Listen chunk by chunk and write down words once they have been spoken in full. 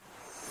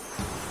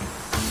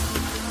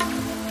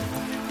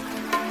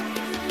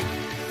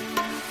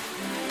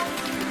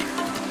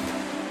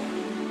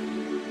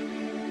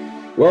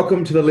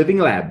Welcome to The Living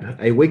Lab,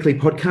 a weekly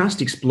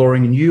podcast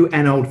exploring new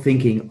and old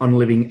thinking on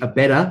living a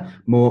better,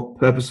 more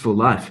purposeful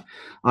life.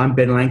 I'm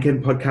Ben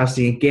Lankin,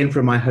 podcasting again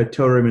from my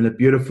hotel room in the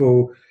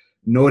beautiful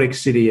Nordic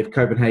city of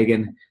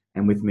Copenhagen.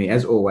 And with me,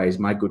 as always,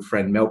 my good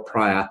friend Mel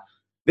Pryor,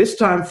 this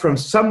time from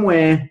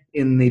somewhere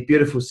in the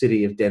beautiful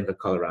city of Denver,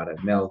 Colorado.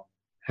 Mel,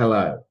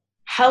 hello.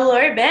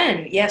 Hello,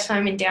 Ben. Yes,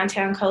 I'm in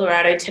downtown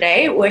Colorado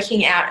today,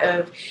 working out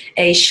of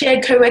a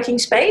shared co-working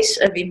space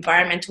of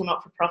environmental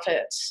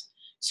not-for-profits.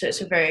 So it's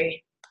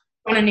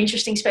an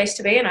interesting space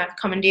to be, and I've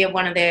commandeered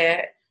one of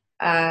their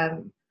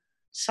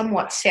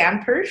somewhat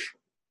soundproof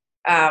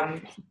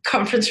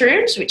conference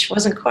rooms, which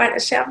wasn't quite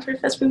as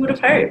soundproof as we would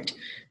have hoped.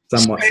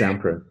 Somewhat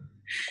soundproof.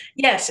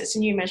 Yes, it's a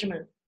new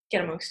measurement.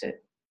 Get amongst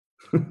it.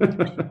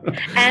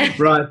 And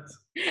right.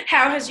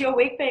 How has your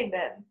week been,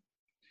 Ben?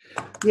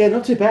 Yeah,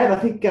 not too bad. I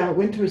think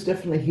winter is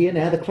definitely here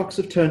now. The clocks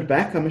have turned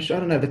back. I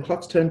don't know if the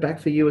clocks turned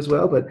back for you as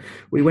well, but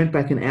we went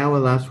back an hour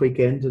last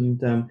weekend,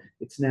 and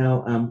it's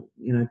now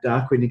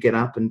dark when you get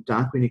up and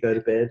dark when you go to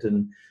bed,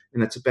 and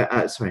it's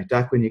about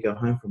dark when you go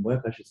home from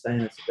work, I should say,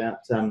 and it's about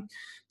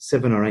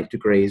 7 or 8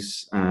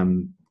 degrees.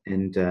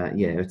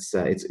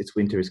 It's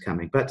winter is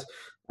coming, but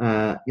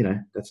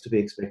that's to be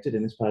expected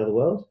in this part of the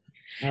world.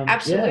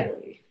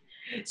 Absolutely.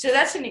 Yeah. So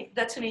that's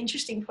an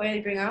interesting point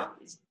to bring up.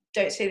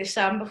 Don't see the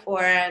sun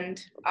before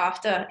and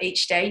after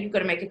each day. You've got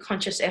to make a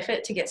conscious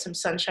effort to get some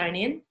sunshine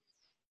in,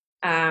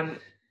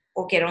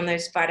 or get on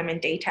those vitamin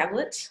D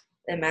tablets.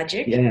 They're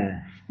magic.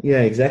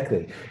 Yeah,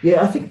 exactly.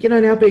 Yeah, I think,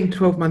 now being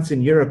 12 months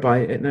in Europe,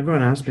 and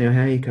everyone asks me,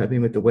 how are you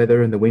coping with the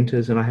weather and the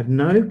winters? And I have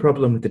no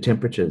problem with the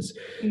temperatures.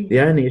 The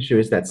only issue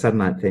is that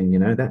sunlight thing,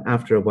 that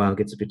after a while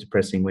gets a bit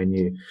depressing when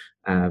you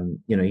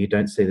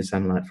don't see the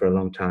sunlight for a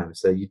long time.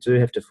 So you do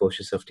have to force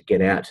yourself to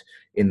get out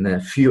in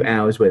the few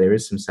hours where there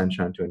is some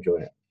sunshine to enjoy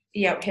it.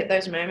 Yeah, hit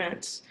those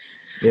moments.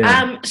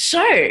 Yeah.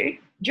 So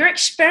your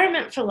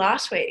experiment for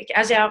last week,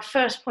 as our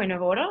first point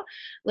of order,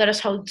 let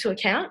us hold to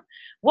account.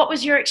 What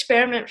was your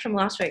experiment from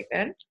last week,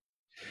 Ben?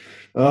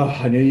 Oh,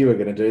 I knew you were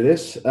going to do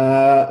this.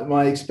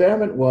 My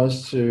experiment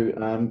was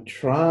to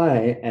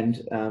try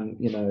and,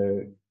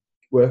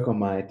 work on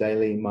my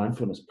daily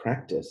mindfulness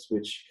practice,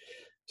 which,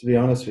 to be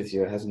honest with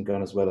you, it hasn't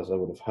gone as well as I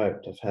would have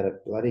hoped. I've had a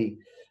bloody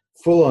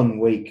full-on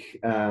week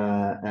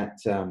at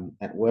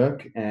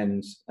work,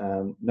 and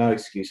no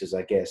excuses,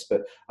 I guess.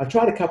 But I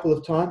tried a couple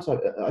of times.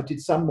 I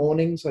did some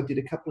mornings. I did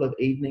a couple of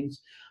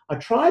evenings. I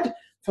tried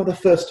for the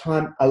first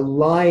time a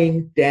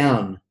lying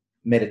down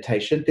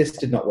meditation. This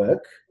did not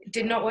work. It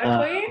did not work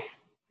for you?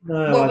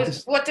 No.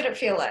 What did it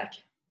feel like?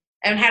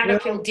 And how did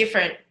it feel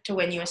different to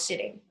when you were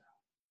sitting?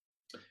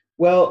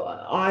 Well,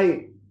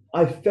 I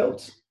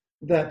felt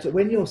that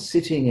when you're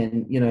sitting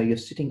and you're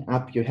sitting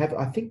up,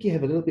 I think you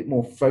have a little bit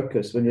more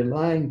focus. When you're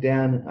lying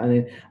down,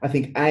 I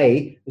think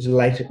it was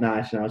late at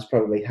night and I was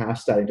probably half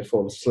starting to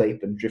fall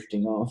asleep and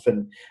drifting off,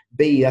 and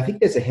B, I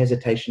think there's a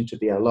hesitation to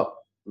be a lot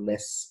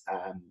less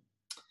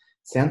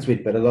sounds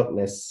weird, but a lot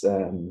less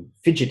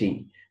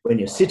fidgety when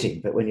you're sitting.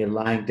 But when you're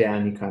lying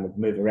down, you kind of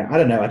move around. I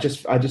don't know. I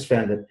just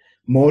found it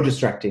more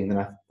distracting than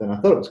I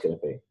thought it was going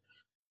to be.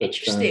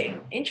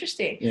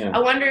 Interesting. Yeah. I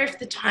wonder if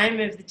the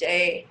time of the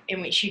day in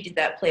which you did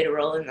that played a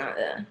role in that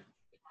there.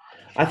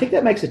 I think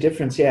that makes a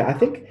difference. Yeah, I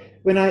think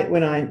when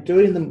I do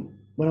it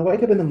when I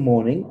wake up in the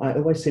morning, I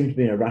always seem to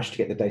be in a rush to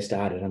get the day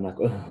started. I'm like,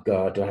 oh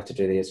God, do I have to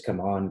do this?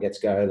 Come on, let's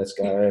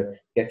go,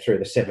 get through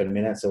the 7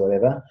 minutes or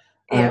whatever.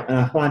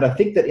 Yeah. And I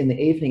think that in the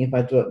evening, if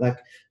I do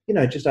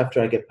it just after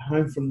I get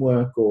home from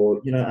work,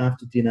 or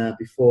after dinner,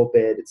 before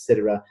bed,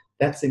 etc.,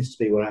 that seems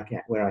to be where I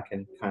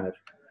can kind of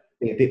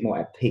be a bit more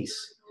at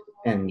peace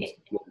and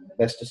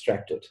less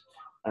distracted.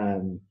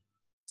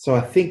 So I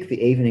think the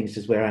evenings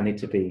is where I need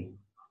to be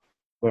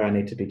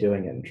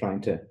doing it and trying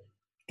to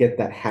get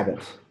that habit.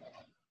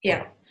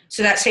 Yeah.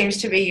 So that seems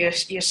to be your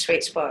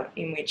sweet spot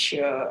in which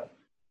you're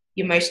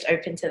most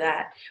open to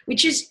that,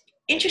 which is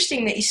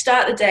interesting that you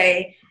start the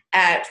day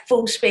at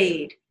full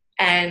speed,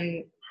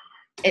 and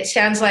it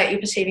sounds like you're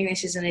perceiving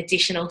this as an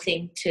additional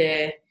thing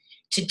to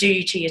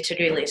do to your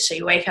to-do list. So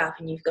you wake up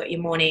and you've got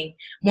your morning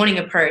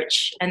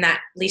approach, and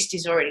that list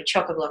is already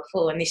chock-a-block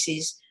full, and this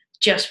is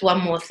just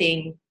one more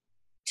thing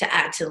to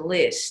add to the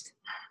list.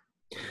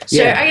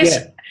 So I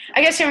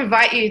guess I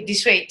invite you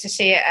this week to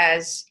see it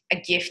as a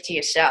gift to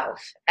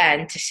yourself,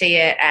 and to see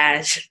it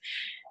as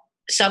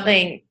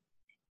something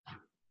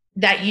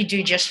that you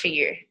do just for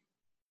you.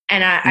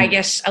 And I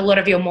guess a lot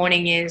of your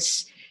morning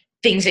is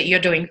things that you're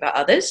doing for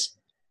others.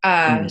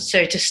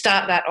 So to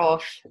start that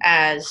off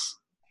as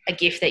a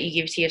gift that you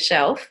give to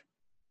yourself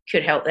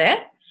could help there.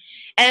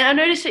 And I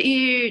noticed that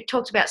you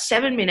talked about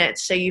 7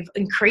 minutes, so you've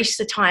increased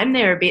the time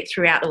there a bit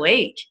throughout the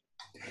week.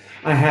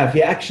 I have,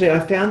 yeah. Actually, I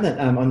found that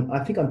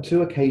I think on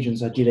 2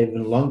 occasions I did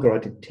even longer. I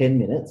did 10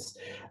 minutes,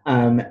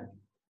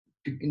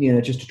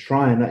 just to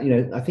try.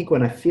 And, I think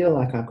when I feel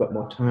like I've got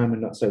more time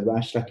and not so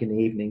rushed, like in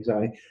the evenings,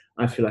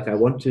 I feel like I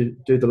want to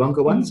do the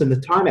longer ones, and the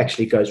time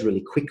actually goes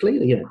really quickly.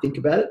 Think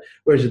about it.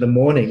 Whereas in the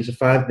mornings,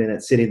 5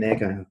 minutes sitting there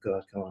going, oh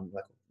God, come on,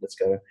 let's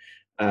go.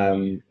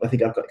 I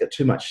think I've got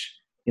too much,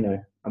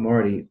 I'm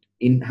already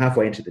in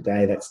halfway into the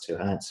day, that's too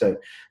hard. So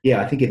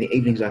yeah, I think in the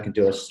evenings I can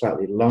do a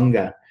slightly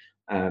longer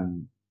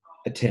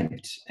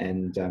attempt,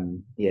 and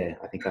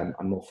I think I'm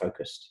more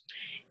focused.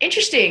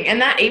 Interesting.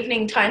 And that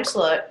evening time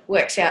slot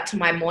works out to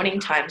my morning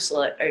time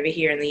slot over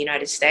here in the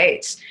United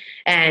States.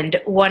 And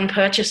one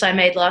purchase I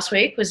made last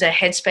week was a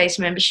Headspace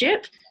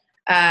membership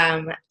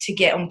to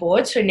get on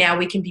board. So now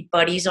we can be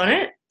buddies on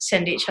it,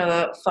 send each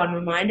other fun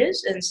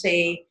reminders, and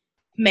see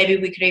maybe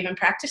we could even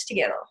practice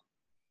together.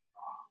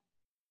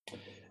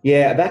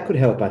 Yeah, that could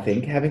help, I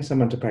think. Having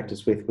someone to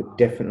practice with would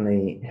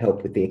definitely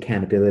help with the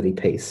accountability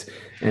piece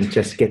and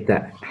just get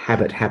that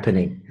habit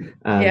happening.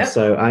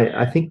 So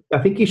I think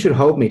you should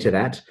hold me to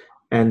that,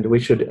 and we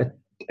should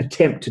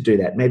attempt to do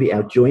that. Maybe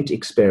our joint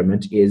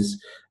experiment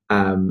is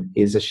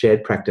a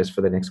shared practice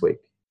for the next week.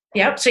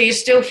 Yep. So you're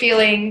still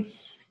feeling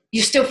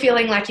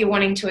like you're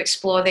wanting to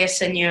explore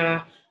this, and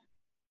you're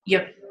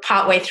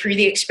partway through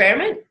the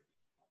experiment,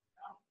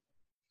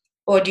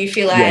 or do you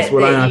feel like? Yes.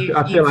 Well,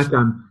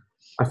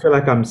 I feel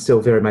like I'm still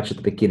very much at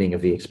the beginning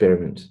of the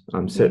experiment.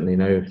 I'm certainly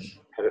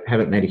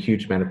haven't made a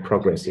huge amount of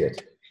progress yet.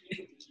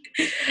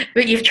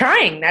 But you're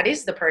trying. That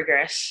is the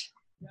progress,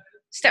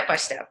 step by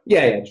step.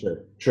 Yeah,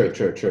 true.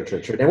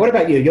 Now, what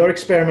about you? Your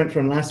experiment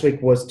from last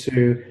week was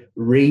to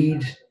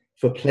read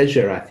for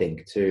pleasure, I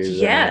think.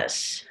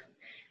 Yes.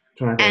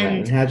 Try that.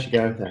 And how'd you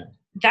go with that?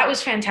 That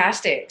was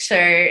fantastic.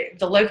 So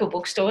the local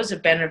bookstores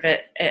have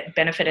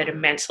benefited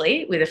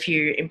immensely with a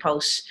few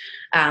impulse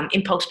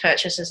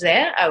purchases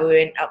there. I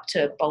went up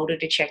to Boulder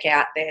to check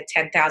out their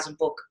 10,000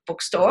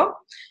 bookstore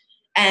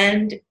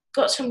and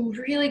got some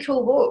really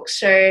cool books.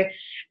 So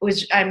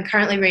I'm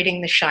currently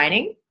reading The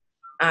Shining,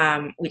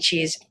 which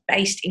is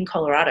based in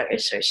Colorado,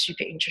 so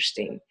super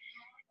interesting.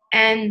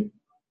 And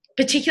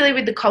particularly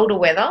with the colder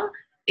weather,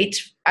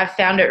 I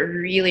found it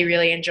really,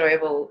 really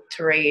enjoyable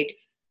to read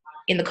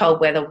in the cold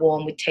weather,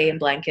 warm with tea and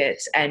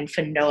blankets, and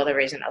for no other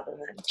reason other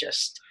than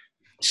just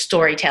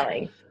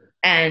storytelling.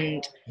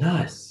 And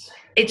nice.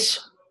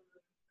 It's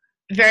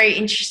very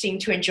interesting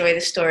to enjoy the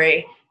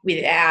story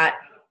without,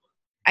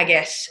 I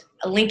guess,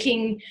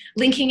 linking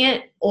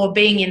it or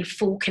being in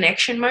full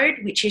connection mode,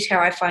 which is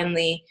how I find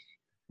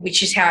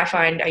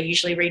I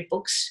usually read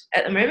books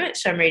at the moment.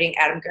 So I'm reading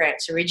Adam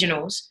Grant's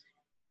originals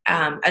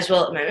as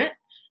well at the moment.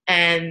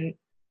 And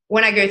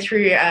when I go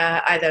through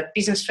either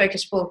business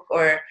focused book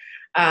or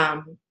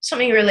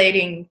something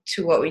relating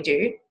to what we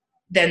do,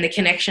 then the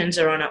connections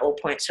are on at all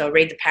points. So I'll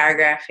read the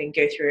paragraph and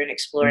go through and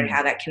explore and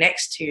how that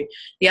connects to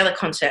the other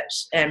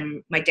concepts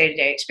and my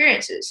day-to-day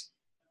experiences.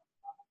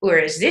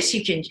 Whereas this,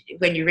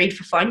 when you read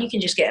for fun, you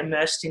can just get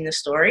immersed in the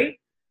story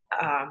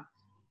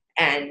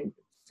and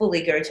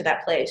fully go to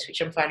that place, which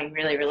I'm finding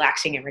really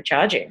relaxing and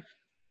recharging.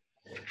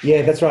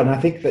 Yeah, that's right. And I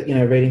think that,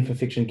 reading for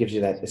fiction gives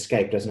you that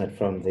escape, doesn't it,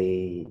 from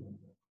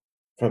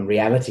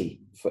reality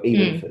for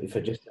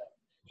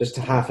just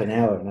a half an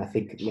hour. And I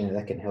think,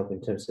 that can help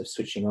in terms of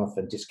switching off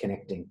and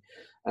disconnecting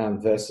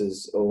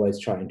versus always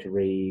trying to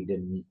read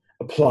and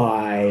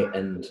apply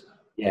and,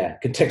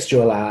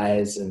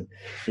 contextualize. And,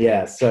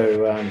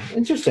 so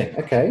interesting.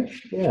 Okay.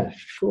 Yeah,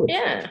 good.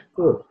 Yeah.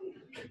 Good.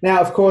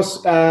 Now, of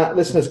course,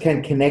 listeners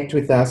can connect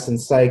with us and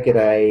say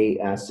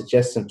g'day,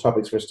 suggest some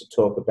topics for us to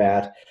talk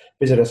about.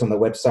 Visit us on the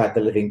website,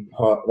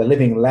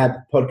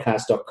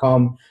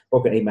 thelivinglabpodcast.com,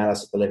 or can email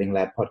us at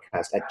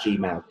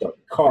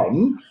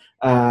thelivinglabpodcast@gmail.com.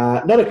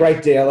 Not a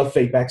great deal of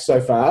feedback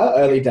so far,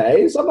 early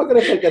days. I'm not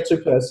going to take that too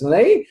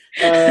personally.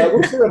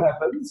 We'll see what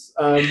happens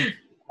in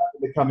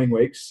the coming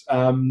weeks.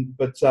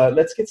 But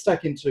let's get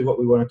stuck into what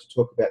we wanted to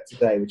talk about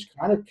today, which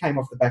kind of came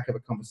off the back of a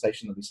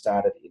conversation that we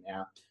started in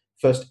our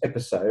first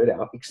episode,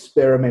 our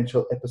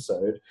experimental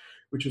episode,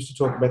 which was to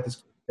talk about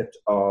this concept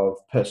of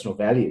personal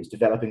values,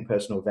 developing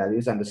personal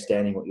values,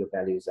 understanding what your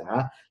values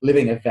are,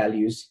 living a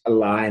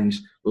values-aligned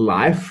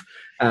life.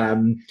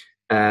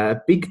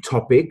 Big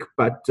topic,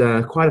 but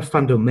quite a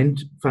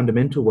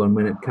fundamental one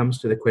when it comes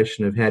to the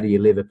question of how do you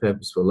live a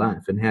purposeful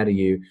life, and how do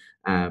you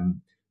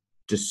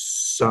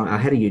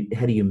decide,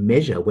 how do you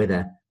measure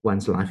whether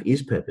one's life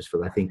is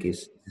purposeful. I think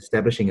is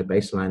establishing a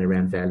baseline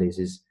around values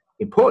is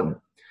important.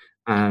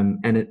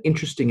 And an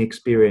interesting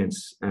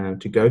experience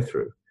to go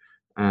through.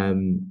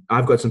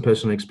 I've got some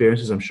personal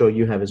experiences. I'm sure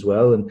you have as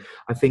well, and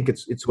I think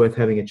it's worth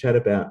having a chat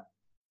about.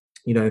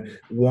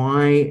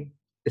 Why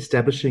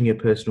establishing your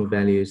personal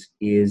values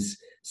is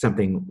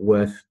something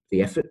worth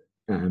the effort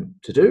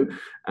to do.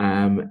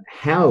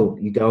 How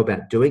you go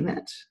about doing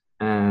that.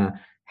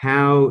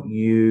 How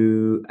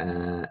you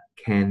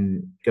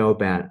can go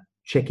about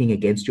checking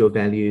against your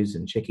values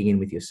and checking in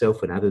with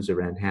yourself and others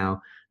around how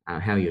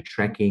you're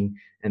tracking,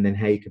 and then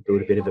how you can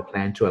build a bit of a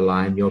plan to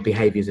align your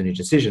behaviours and your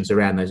decisions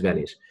around those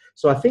values.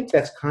 So I think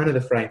that's kind of the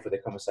frame for the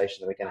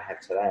conversation that we're going to have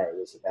today,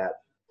 is about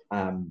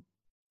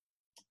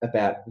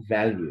about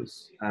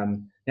values.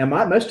 Now,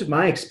 most of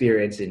my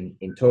experience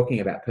in talking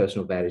about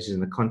personal values is in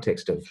the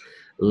context of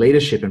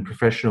leadership and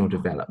professional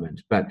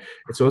development, but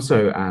it's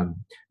also,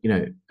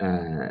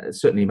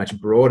 certainly much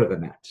broader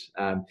than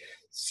that.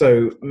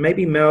 So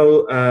maybe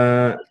Mel,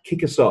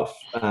 kick us off.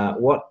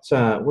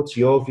 What's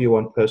your view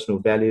on personal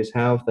values?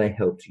 How have they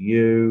helped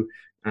you?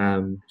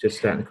 Just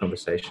starting the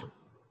conversation.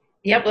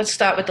 Yep, let's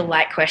start with the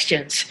light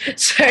questions.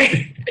 So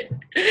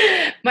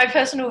my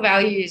personal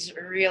values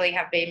really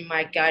have been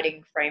my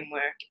guiding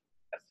framework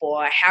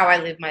for how I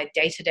live my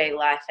day-to-day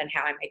life and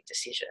how I make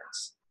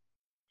decisions.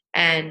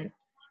 And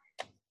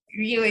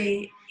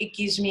really, it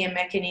gives me a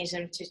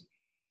mechanism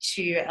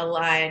to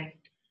align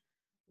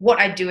what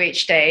I do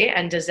each day,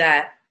 and is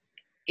that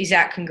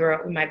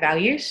congruent with my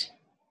values?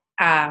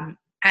 And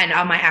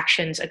are my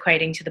actions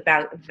equating to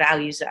the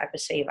values that I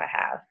perceive I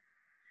have?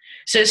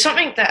 So it's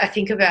something that I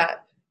think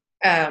about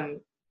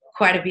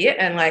quite a bit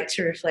and like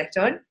to reflect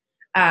on.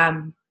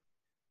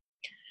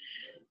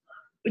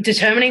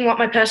 Determining what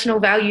my personal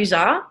values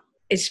are,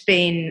 it's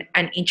been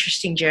an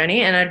interesting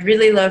journey, and I'd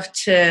really love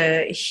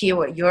to hear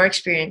what your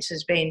experience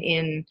has been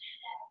in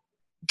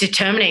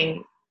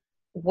determining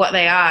what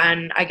they are.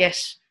 And I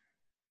guess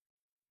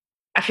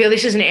I feel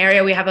this is an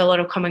area we have a lot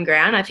of common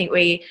ground. I think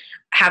we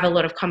have a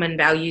lot of common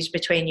values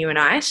between you and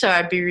I, so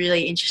I'd be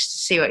really interested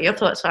to see what your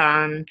thoughts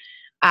are on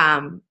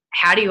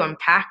how do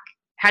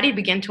you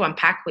begin to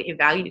unpack what your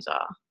values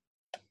are?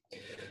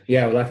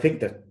 Yeah, well, I think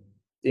that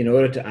in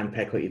order to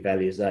unpack what your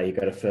values are, you've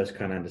got to first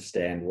kind of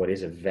understand what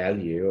is a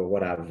value or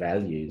what are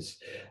values.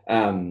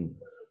 And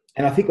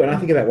I think when I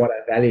think about what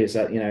our values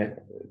are,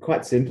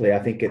 quite simply, I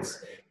think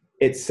it's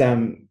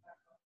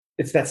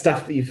that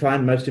stuff that you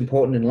find most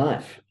important in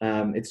life.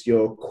 It's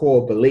your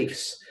core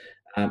beliefs.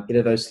 It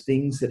are those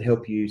things that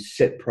help you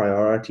set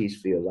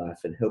priorities for your life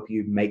and help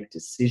you make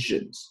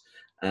decisions.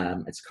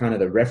 It's kind of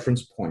the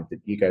reference point that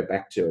you go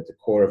back to at the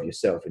core of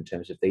yourself in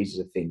terms of these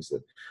are the things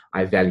that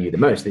I value the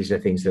most. These are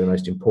the things that are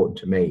most important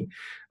to me.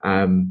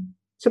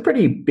 It's a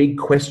pretty big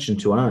question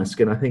to ask.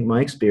 And I think my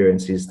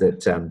experience is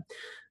that,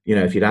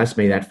 if you'd asked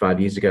me that 5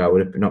 years ago, I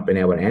would have not been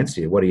able to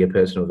answer you. What are your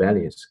personal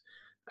values?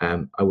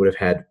 I would have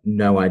had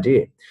no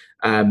idea.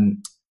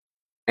 And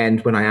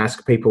when I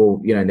ask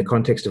people, in the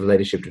context of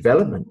leadership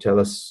development,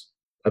 tell us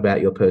about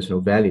your personal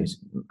values,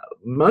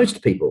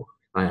 most people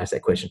I ask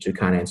that question to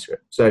can't answer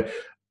it. So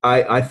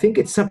I think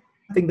it's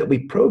something that we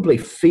probably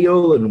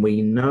feel and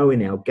we know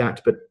in our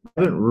gut, but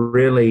haven't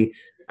really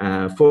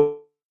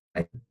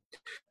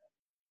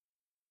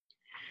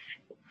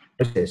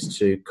process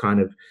to kind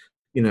of,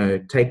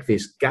 take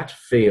this gut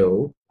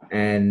feel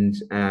and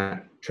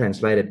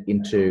translate it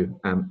into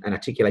an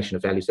articulation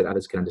of values that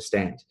others can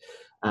understand.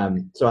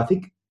 So I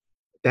think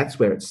that's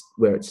where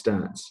it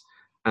starts.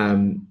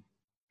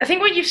 I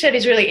think what you've said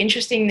is really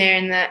interesting there,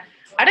 in that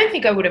I don't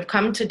think I would have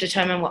come to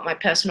determine what my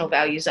personal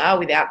values are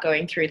without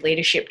going through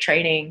leadership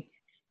training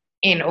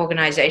in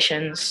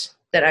organizations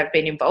that I've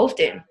been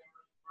involved in.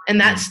 And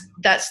that's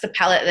the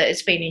palette that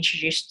it's been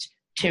introduced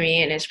to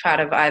me, and as part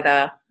of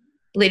either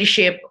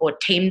leadership or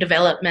team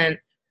development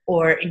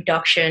or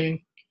induction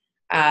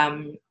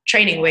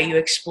training, where you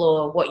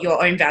explore what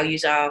your own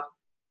values are,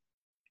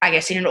 I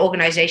guess in an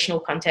organizational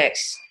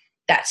context.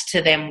 That's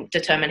to them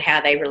determine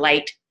how they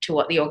relate to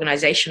what the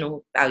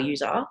organizational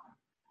values are.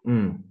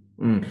 And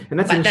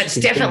that's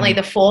definitely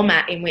the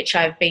format in which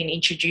I've been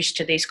introduced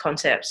to these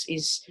concepts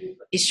is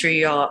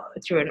through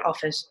an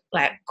office,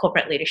 like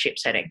corporate leadership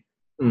setting.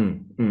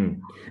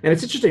 And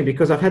it's interesting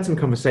because I've had some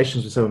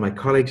conversations with some of my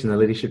colleagues in the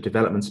leadership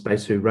development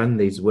space who run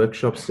these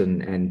workshops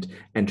and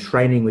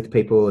training with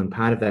people, and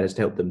part of that is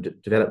to help them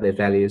develop their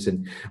values.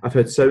 And I've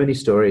heard so many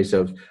stories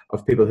of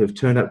people who've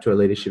turned up to a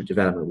leadership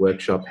development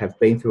workshop, have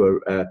been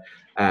through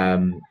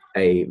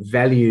a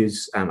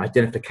values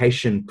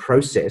identification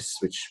process,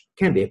 which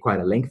can be quite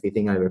a lengthy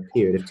thing over a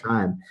period of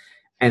time.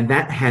 And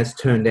that has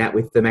turned out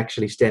with them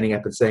actually standing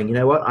up and saying, you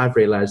know what, I've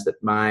realized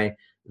that my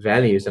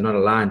values are not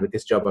aligned with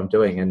this job I'm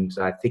doing, and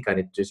I think I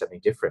need to do something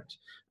different.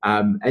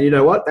 And you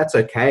know what, that's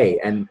okay.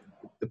 And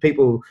the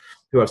people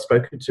who I've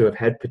spoken to have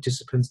had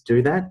participants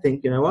do that,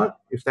 think, you know what,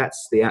 if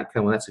that's the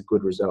outcome, well, that's a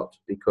good result,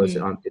 because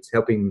it's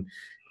helping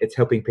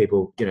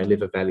people,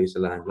 live a values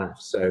aligned life.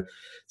 So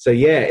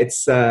yeah,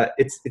 it's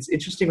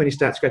interesting when you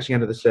start scratching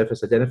under the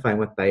surface, identifying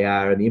what they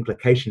are and the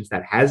implications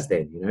that has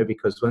then,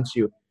 because once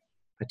you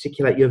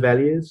articulate your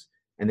values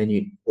and then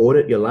you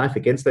audit your life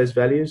against those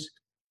values,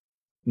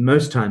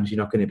 most times you're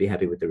not going to be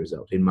happy with the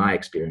result, in my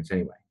experience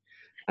anyway.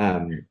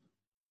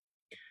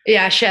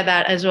 Yeah, I share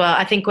that as well.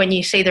 I think when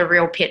you see the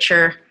real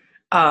picture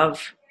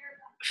of,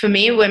 for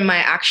me, when my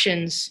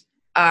actions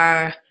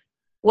are,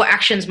 what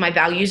actions my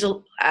values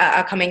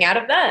are coming out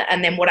of that,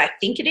 and then what I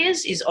think it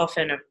is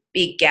often a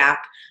big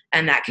gap,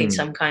 and that can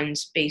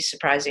sometimes be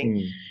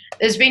surprising.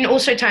 There's been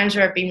also times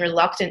where I've been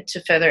reluctant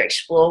to further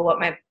explore what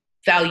my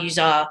values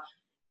are,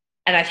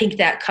 and I think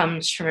that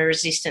comes from a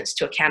resistance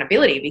to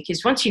accountability,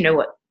 because once you know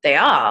what they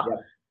are,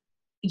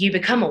 you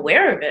become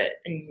aware of it,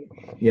 and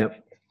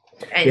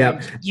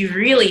you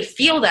really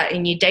feel that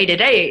in your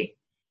day-to-day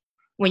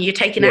when you're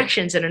taking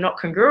actions that are not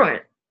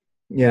congruent.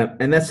 Yeah,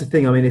 and that's the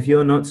thing. I mean, if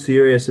you're not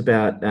serious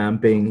about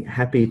being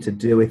happy to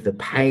deal with the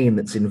pain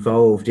that's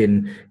involved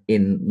in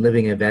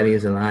living a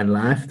values-aligned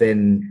life,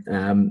 then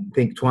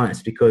think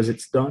twice, because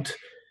it's not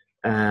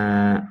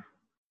uh,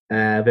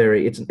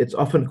 it's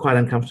often quite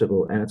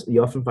uncomfortable, and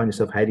you often find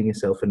yourself hating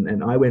yourself.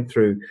 And I went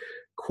through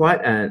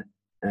quite a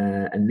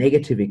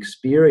negative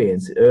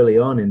experience early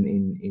on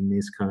in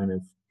this kind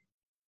of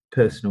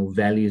personal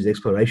values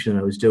exploration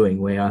I was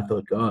doing, where I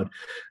thought, God,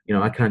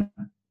 I can't.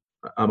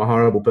 I'm a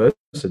horrible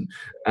person.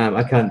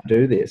 I can't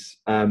do this.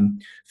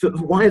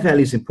 Why are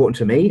values important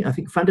to me? I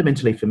think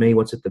fundamentally for me,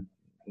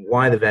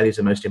 why the values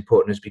are most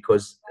important is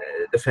because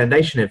the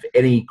foundation of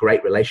any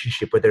great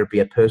relationship, whether it be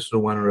a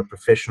personal one or a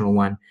professional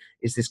one,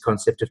 is this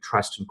concept of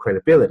trust and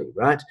credibility,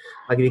 right?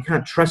 Like, if you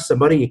can't trust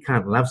somebody, you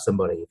can't love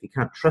somebody. If you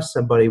can't trust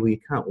somebody, well, you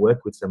can't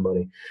work with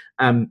somebody.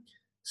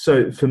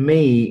 So for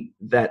me,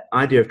 that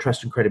idea of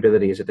trust and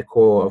credibility is at the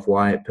core of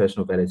why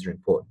personal values are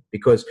important.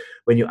 Because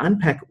when you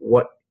unpack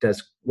what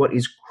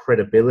is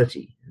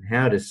credibility and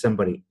how does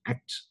somebody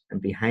act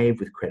and behave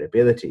with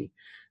credibility,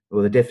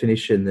 well, the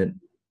definition that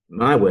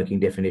my working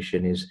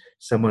definition is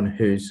someone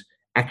whose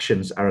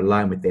actions are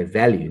aligned with their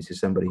values is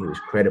somebody who is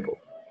credible.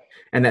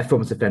 And that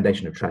forms the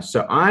foundation of trust.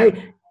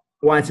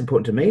 Why it's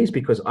important to me is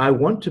because I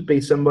want to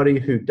be somebody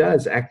who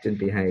does act and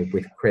behave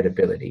with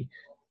credibility,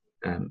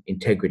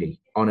 integrity,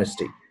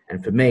 honesty.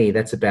 And for me,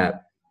 that's about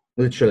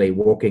literally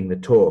walking the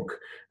talk,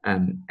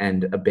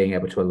 and being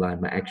able to align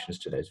my actions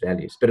to those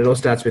values. But it all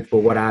starts with,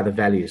 well, what are the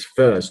values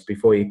first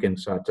before you can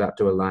start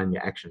to align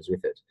your actions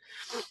with it?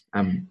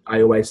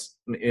 I always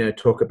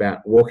talk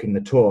about walking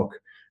the talk,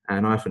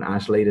 and I often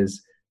ask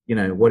leaders,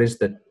 what is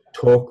the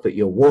talk that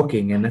you're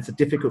walking? And that's a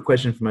difficult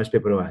question for most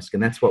people to ask.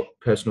 And that's what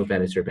personal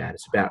values are about.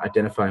 It's about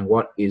identifying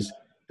what is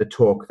the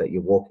talk that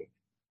you're walking.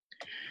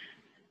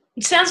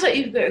 It sounds like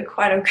you've got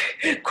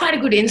quite a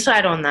good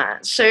insight on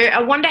that. So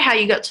I wonder how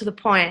you got to the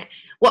point.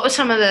 What were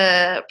some of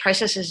the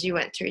processes you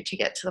went through to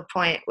get to the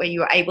point where you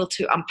were able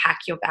to unpack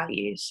your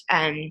values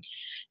and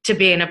to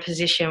be in a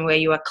position where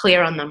you are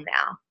clear on them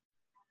now?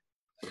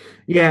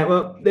 Yeah,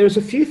 well, there's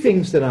a few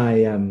things that I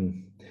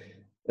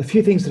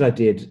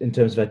did in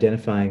terms of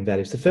identifying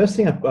values. The first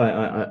thing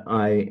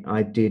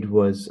I did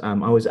was I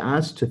was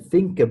asked to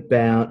think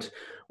about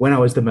when I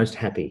was the most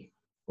happy,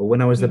 or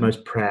when I was the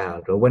most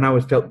proud, or when I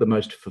felt the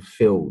most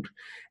fulfilled,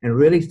 and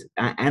really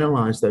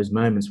analyze those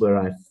moments where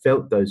I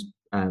felt those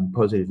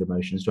positive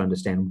emotions to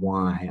understand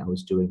why I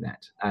was doing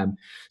that.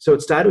 So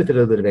it started with a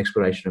little bit of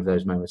exploration of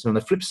those moments. And on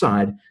the flip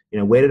side,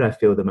 where did I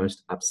feel the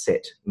most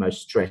upset, the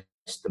most stressed,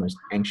 the most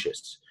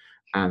anxious,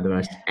 the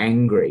most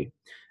angry?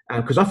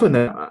 Because often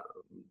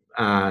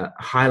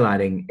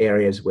highlighting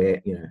areas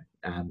where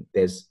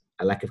there's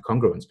a lack of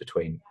congruence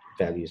between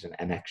values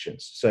and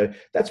actions. So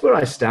that's where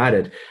I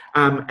started.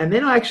 And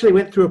then I actually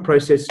went through a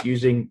process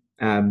using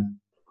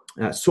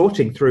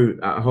sorting through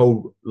a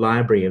whole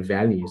library of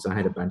values. I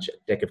had a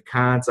deck of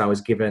cards I was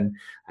given.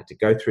 I had to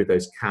go through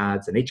those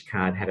cards, and each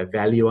card had a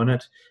value on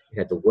it. It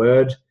had the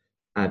word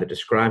that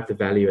described the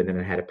value, and then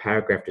it had a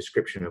paragraph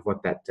description of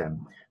what that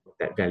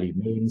value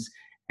means.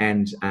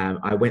 And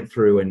I went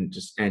through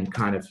and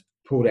kind of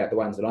pulled out the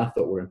ones that I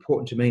thought were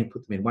important to me and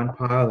put them in one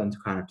pile, and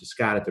kind of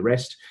discarded the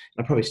rest.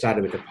 I probably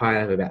started with a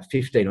pile of about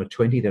 15 or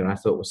 20 that I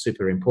thought were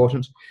super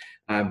important.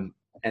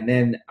 And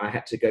then I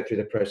had to go through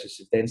the process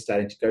of then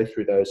starting to go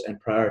through those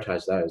and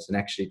prioritize those, and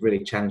actually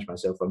really challenge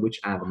myself on which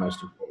are the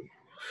most important.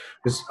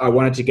 Because I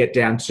wanted to get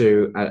down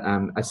to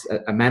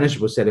a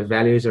manageable set of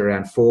values,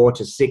 around 4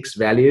 to 6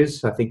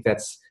 values. I think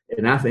that's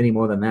enough. Any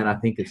more than that, I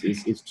think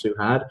is too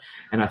hard.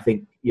 And I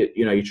think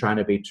you're trying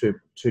to be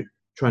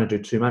trying to do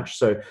too much.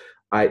 So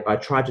I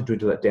tried to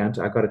dwindle it down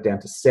I got it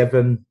down to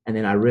 7, and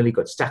then I really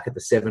got stuck at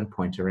the 7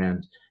 point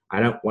around. I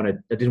didn't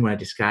want to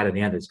discard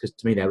any others, because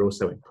to me they were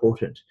also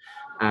important.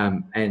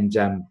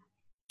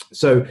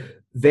 So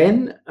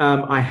then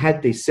I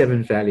had these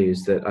 7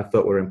 values that I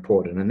thought were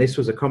important, and this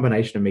was a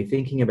combination of me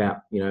thinking about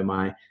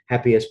my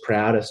happiest,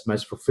 proudest,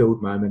 most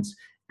fulfilled moments,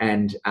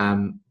 and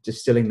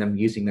distilling them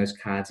using those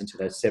cards into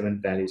those 7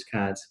 values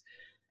cards.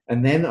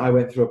 And then I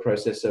went through a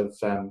process of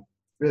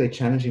really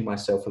challenging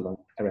myself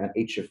around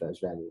each of those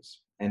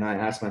values. And I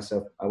asked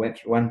myself, I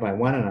went one by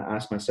one, and I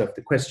asked myself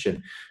the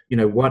question,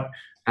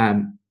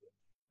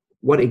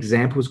 what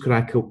examples could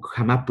I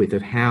come up with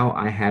of how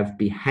I have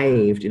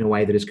behaved in a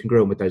way that is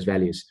congruent with those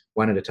values,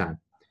 one at a time?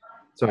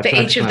 So for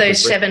each of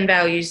those 7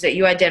 values that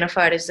you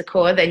identified as the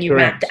core, then you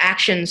mapped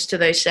actions to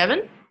those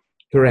 7?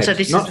 Correct. So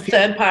this is the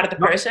third part of the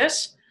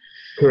process?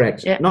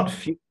 Correct. Yeah.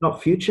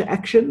 Not future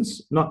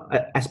actions, not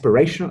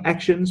aspirational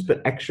actions,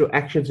 but actual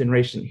actions in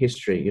recent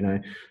history.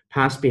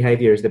 Past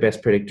behavior is the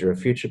best predictor of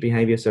future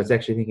behavior. So it's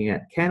actually thinking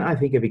out, can I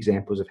think of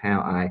examples of how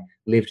I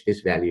lived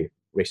this value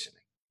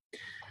recently?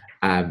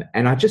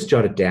 And I just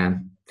jotted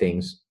down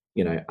things,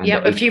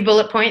 a few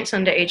bullet points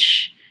under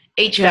each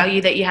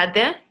value that you had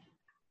there.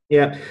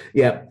 Yeah.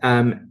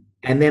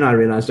 And then I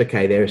realized,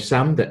 okay, there are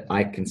some that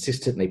I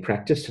consistently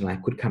practiced and I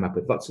could come up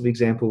with lots of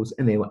examples,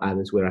 and there were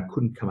others where I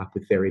couldn't come up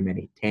with very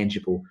many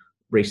tangible,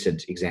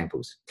 recent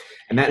examples.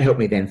 And that helped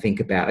me then think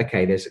about,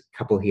 okay, there's a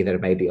couple here that are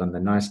maybe on the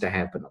nice to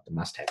have, but not the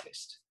must have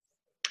list.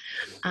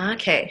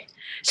 Okay.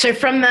 So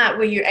from that,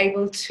 were you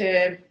able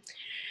to,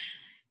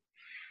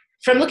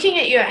 from looking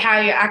at how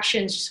your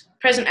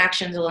present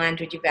actions aligned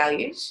with your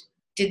values,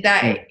 did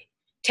that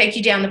take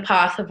you down the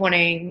path of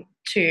wanting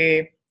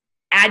to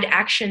add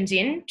actions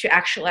in to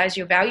actualize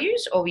your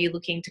values, or were you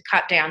looking to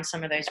cut down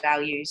some of those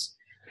values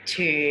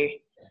to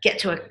get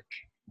to a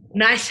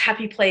nice,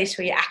 happy place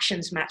where your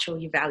actions match all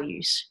your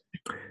values?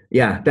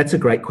 Yeah, that's a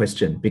great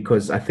question,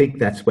 because I think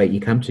that's where you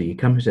come to. You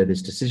come to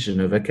this decision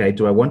of, okay,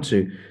 do I want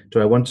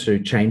to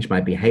change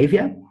my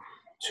behavior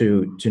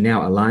to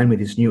now align with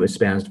this new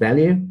espoused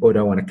value, or do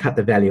I want to cut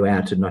the value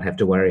out and not have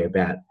to worry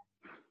about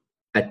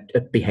a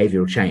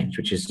behavioral change,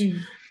 which is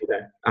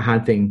a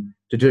hard thing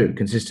to do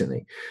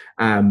consistently.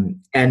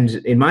 And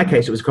in my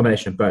case, it was a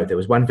combination of both. There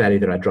was one value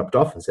that I dropped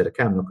off and said,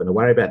 okay, I'm not going to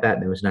worry about that.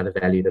 And there was another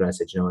value that I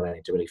said, you know what, I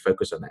need to really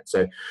focus on that.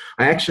 So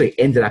I actually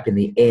ended up in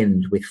the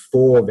end with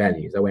 4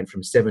 values. I went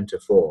from 7 to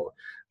 4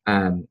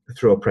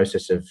 through a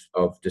process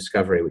of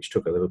discovery, which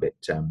took a little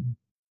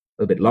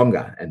bit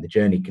longer, and the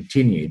journey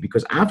continued,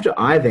 because after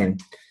I then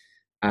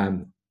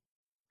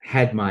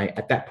had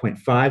at that point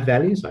 5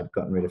 values. I'd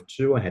gotten rid of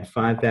 2. I had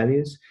 5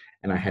 values,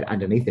 and I had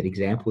underneath it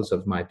examples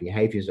of my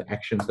behaviors or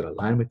actions that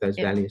align with those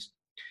values.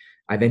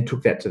 I then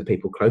took that to the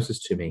people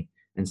closest to me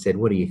and said,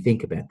 what do you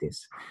think about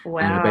this?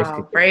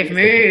 Wow, brave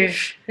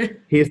move.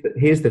 Here's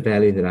the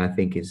value that I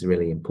think is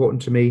really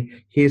important to me.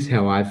 Here's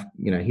how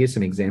here's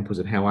some examples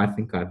of how I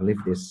think I've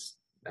lived this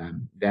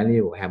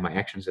value, or how my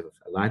actions have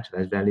aligned to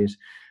those values.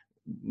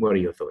 What are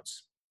your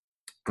thoughts?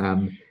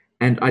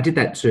 And I did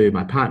that to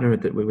my partner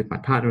with my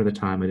partner at the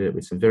time. I did it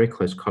with some very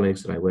close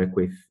colleagues that I work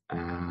with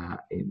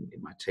in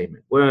my team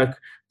at work.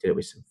 Did it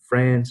with some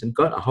friends, and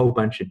got a whole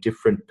bunch of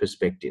different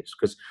perspectives,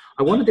 because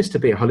I wanted this to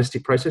be a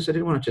holistic process. I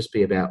didn't want it to just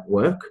be about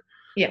work.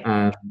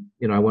 I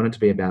wanted it to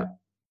be about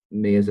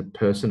me as a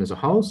person as a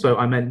whole. So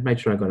I made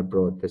sure I got a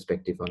broad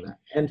perspective on that.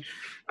 And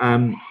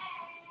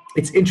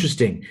it's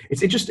interesting.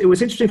 It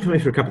was interesting for me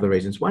for a couple of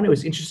reasons. One, it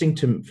was interesting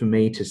for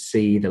me to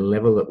see the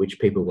level at which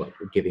people were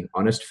giving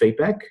honest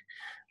feedback.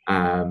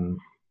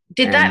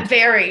 Did that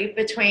vary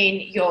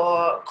between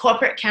your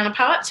corporate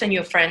counterparts and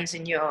your friends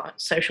in your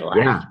social life?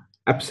 Yeah,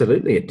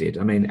 absolutely it did.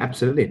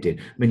 Absolutely it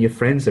did. Your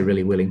friends are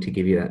really willing to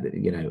give you that,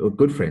 or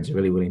good friends are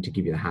really willing to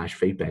give you the harsh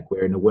feedback,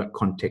 where in a work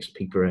context,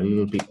 people are a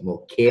little bit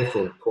more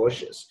careful and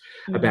cautious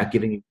about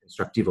giving you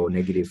constructive or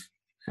negative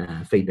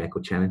feedback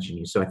or challenging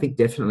you. So I think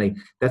definitely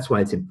that's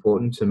why it's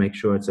important to make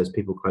sure it's those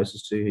people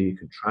closest to you who you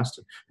can trust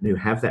and who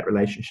have that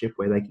relationship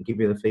where they can give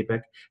you the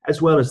feedback,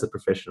 as well as the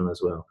professional as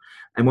well.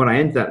 And what I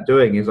ended up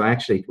doing is I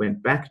actually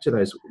went back to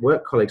those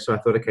work colleagues. So I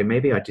thought, okay,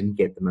 maybe I didn't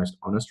get the most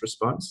honest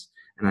response.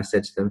 And I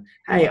said to them,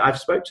 hey, I've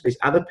spoke to these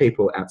other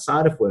people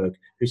outside of work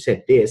who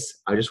said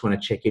this. I just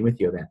want to check in with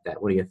you about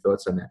that. What are your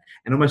thoughts on that?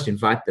 And almost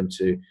invite them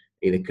to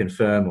either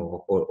confirm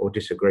or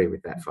disagree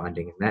with that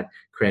finding. And that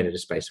created a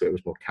space where it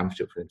was more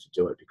comfortable for them to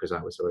do it, because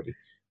I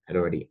had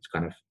already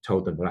kind of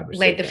told them what I'd received.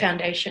 Laid the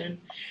foundation.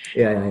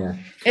 Yeah.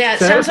 Yeah, it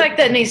sounds like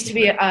there needs to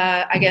be,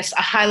 I guess,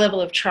 a high level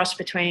of trust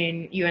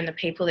between you and the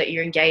people that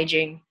you're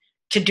engaging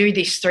to do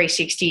this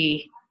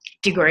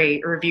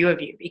 360-degree review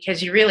of you,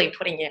 because you're really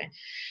putting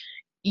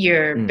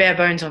your bare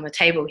bones on the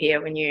table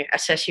here when you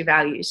assess your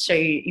values. So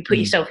you put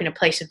yourself in a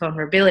place of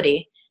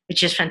vulnerability,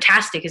 which is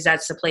fantastic, because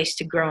that's the place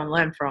to grow and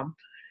learn from.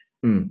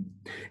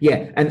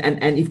 Yeah,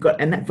 and you've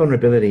got, and that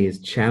vulnerability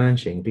is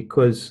challenging,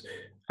 because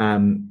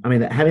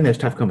having those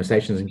tough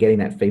conversations and getting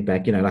that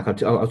feedback,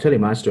 like I'll tell you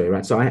my story,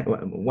 right? So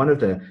one of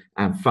the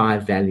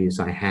 5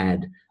 values I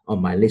had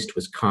on my list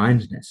was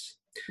kindness,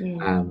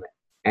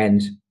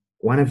 and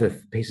one of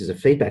the pieces of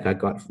feedback I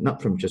got,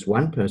 not from just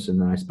one person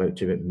that I spoke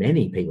to, but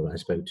many people I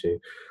spoke to,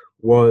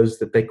 was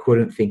that they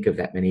couldn't think of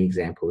that many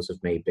examples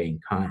of me being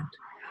kind.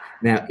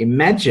 Now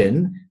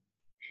imagine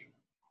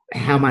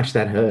how much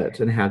that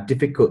hurt and how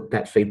difficult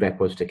that feedback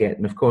was to get.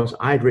 And of course,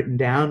 I'd written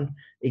down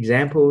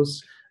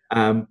examples,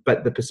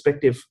 but the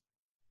perspective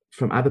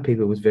from other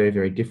people was very,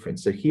 very different.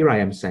 So here I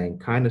am saying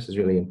kindness is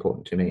really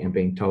important to me, and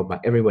being told by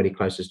everybody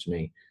closest to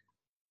me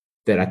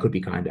that I could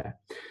be kinder.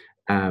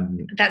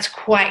 That's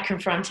quite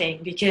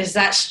confronting, because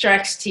that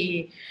strikes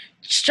to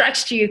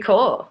your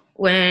core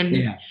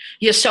when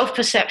your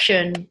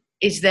self-perception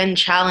is then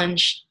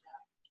challenged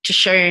to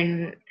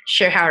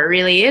show how it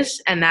really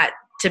is, and that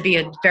to be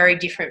a very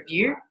different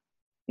view.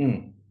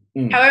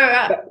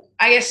 However,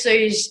 I guess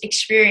those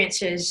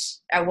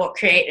experiences are what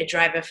create a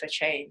driver for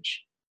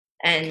change.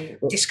 And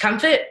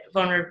discomfort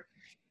while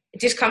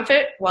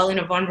in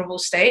a vulnerable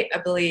state, I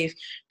believe,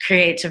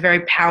 creates a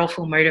very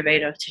powerful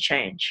motivator to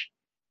change.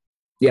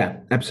 Yeah,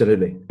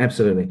 absolutely.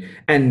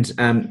 And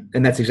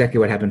that's exactly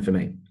what happened for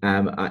me.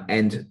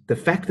 And the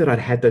fact that I'd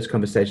had those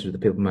conversations with the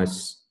people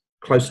most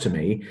close to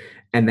me,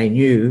 and they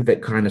knew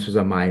that kindness was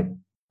on my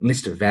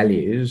list of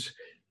values,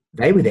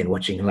 they were then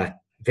watching like,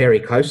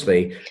 very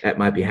closely at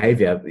my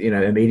behavior,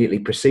 immediately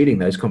preceding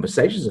those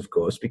conversations, of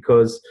course,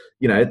 because,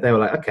 they were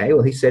like, okay,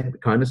 well, he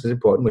said kindness is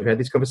important. We've had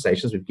these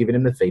conversations. We've given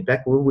him the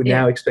feedback. Well, we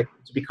now expect him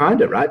to be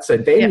kinder, right? So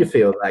then you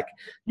feel like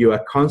you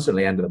are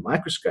constantly under the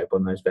microscope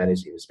on those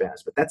values you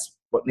espouse. But that's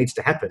what needs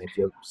to happen if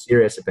you're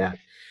serious about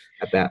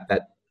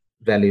that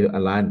value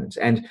alignment.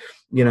 And,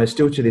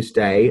 still to this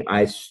day,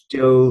 I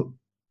still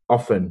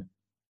often,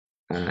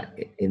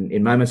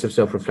 in moments of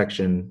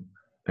self-reflection,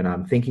 and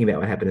I'm thinking about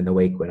what happened in the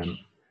week when I'm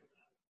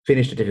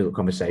finished a difficult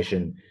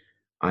conversation,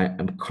 I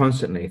am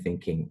constantly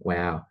thinking,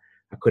 wow,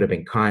 I could have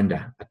been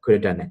kinder. I could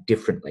have done that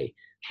differently.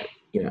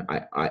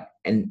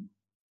 And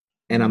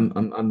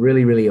I'm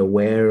really, really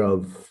aware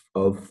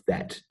of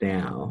that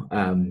now.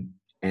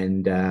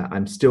 And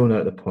I'm still not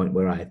at the point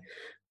where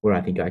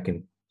I think I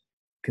can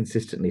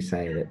consistently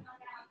say that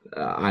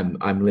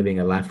I'm living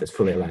a life that's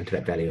fully aligned to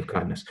that value of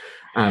kindness.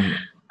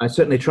 I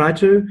certainly try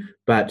to,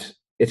 but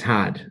it's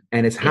hard.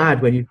 And it's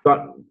hard when you've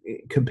got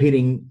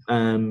competing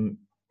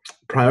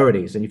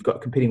priorities and you've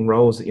got competing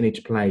roles that you need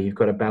to play. You've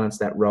got to balance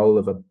that role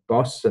of a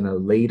boss and a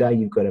leader.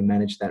 You've got to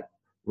manage that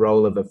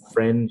role of a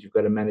friend. You've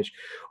got to manage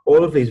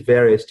all of these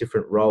various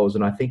different roles.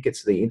 And I think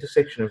it's the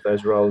intersection of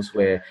those roles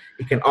where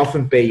it can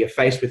often be you're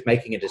faced with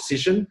making a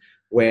decision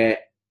where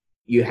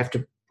you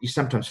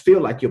sometimes feel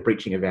like you're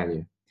breaching a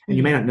value. And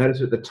you may not notice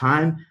it at the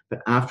time,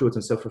 but afterwards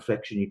in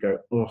self-reflection, you go,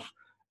 oh,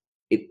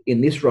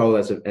 in this role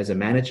as a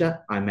manager,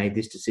 I made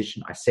this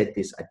decision. I said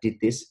this, I did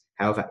this.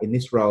 However, in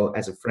this role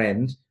as a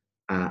friend,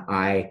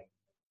 I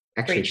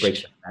actually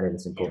breached that value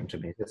that's important to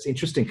me. It's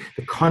interesting.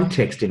 The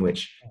context in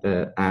which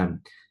the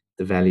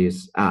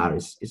values are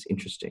is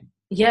interesting.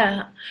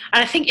 Yeah,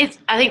 and I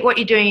think what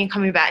you're doing and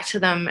coming back to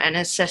them and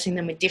assessing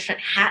them with different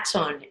hats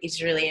on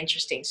is really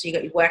interesting. So you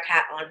got your work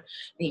hat on, and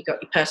you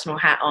got your personal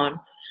hat on,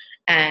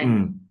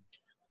 and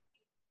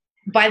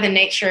by the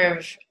nature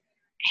of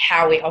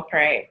how we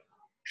operate,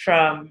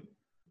 from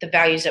the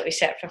values that we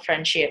set for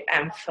friendship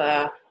and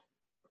for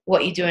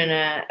what you do in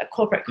a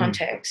corporate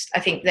context, I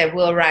think there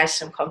will arise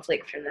some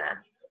conflict from that.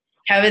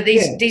 However,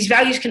 these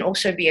values can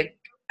also be a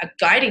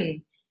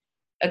guiding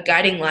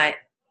light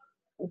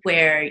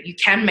where you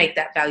can make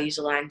that values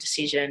aligned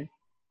decision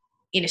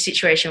in a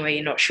situation where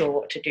you're not sure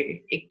what to do.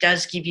 It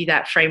does give you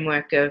that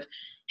framework of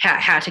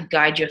how to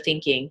guide your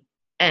thinking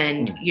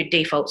and your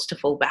defaults to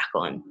fall back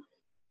on.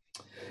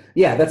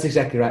 Yeah, that's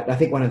exactly right. I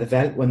think one of the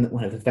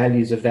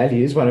values of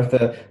values, one of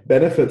the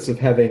benefits of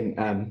having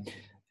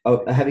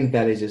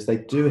values is they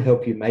do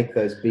help you make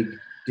those big,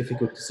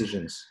 difficult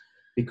decisions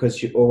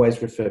because you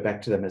always refer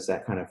back to them as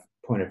that kind of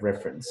point of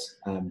reference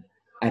and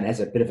as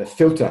a bit of a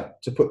filter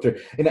to put through.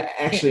 And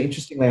actually,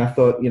 interestingly, I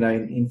thought,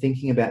 in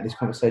thinking about this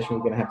conversation we're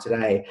going to have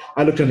today,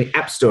 I looked on the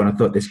App Store and I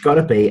thought there's got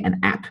to be an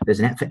app. There's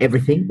an app for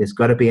everything. There's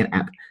got to be an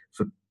app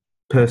for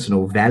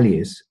personal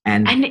values.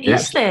 And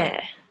is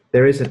there?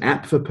 There is an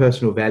app for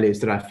personal values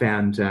that I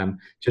found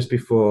just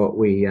before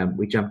we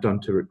jumped on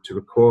to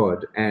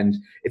record, and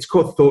it's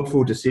called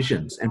Thoughtful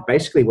Decisions. And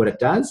basically what it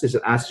does is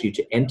it asks you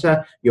to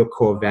enter your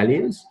core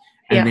values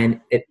and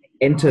then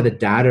enter the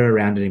data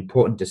around an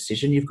important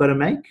decision you've got to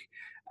make.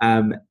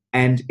 And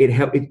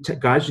it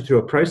guides you through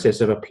a process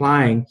of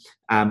applying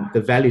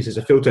the values as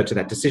a filter to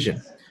that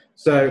decision.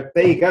 So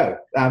there you go.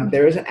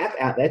 There is an app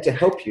out there to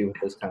help you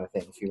with this kind of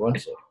thing if you want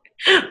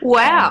to.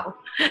 Wow.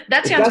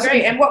 That sounds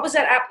great. And what was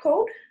that app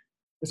called?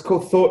 It's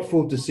called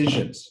Thoughtful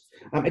Decisions.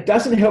 It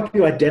doesn't help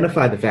you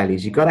identify the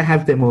values. You've got to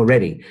have them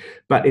already,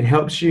 but it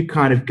helps you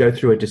kind of go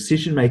through a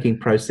decision-making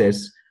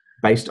process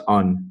based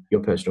on your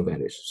personal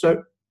values.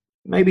 So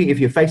maybe if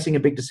you're facing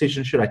a big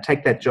decision, should I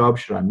take that job?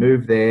 Should I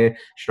move there?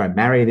 Should I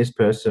marry this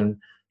person?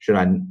 Should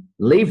I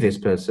leave this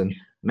person?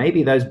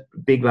 Maybe those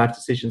big life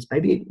decisions,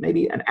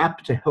 maybe an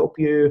app to help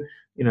you,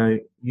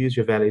 use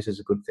your values is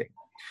a good thing.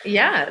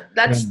 Yeah,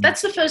 that's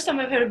the first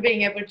time I've heard of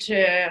being able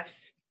to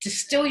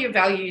distill your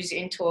values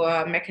into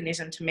a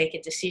mechanism to make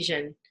a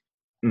decision,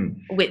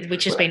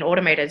 which has been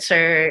automated.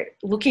 So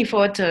looking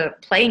forward to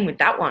playing with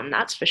that one,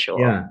 that's for sure.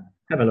 Yeah,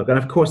 have a look. And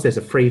of course, there's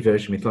a free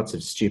version with lots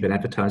of stupid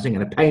advertising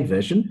and a paid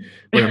version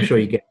where I'm sure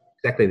you get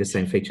exactly the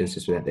same features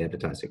just without the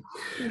advertising.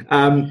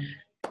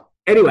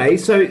 Anyway,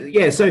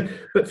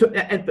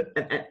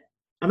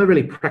 I'm a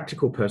really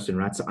practical person,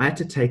 right? So I had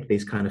to take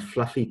these kind of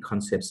fluffy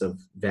concepts of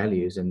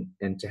values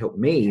and to help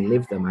me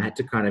live them, I had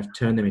to kind of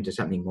turn them into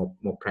something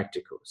more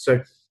practical.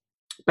 So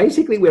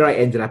basically where I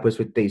ended up was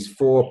with these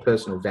 4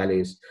 personal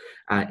values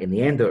in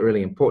the end that were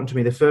really important to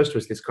me. The first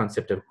was this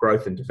concept of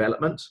growth and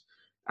development.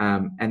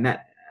 And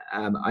that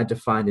I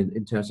defined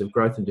in terms of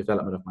growth and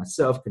development of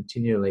myself,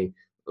 continually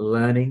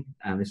learning,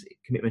 this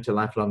commitment to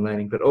lifelong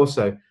learning, but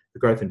also the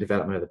growth and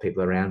development of the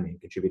people around me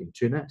and contributing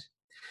to that.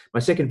 My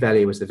second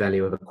value was the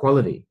value of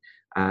equality.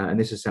 And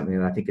this is something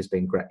that I think has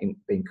been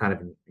kind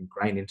of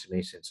ingrained into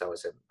me since I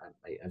was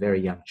a very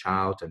young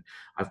child. And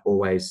I've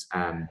always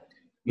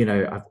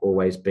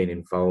been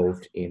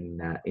involved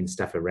in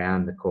stuff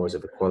around the cause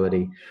of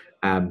equality.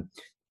 That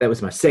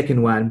was my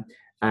second one.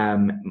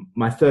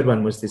 my third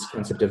one was this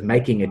concept of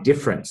making a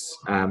difference.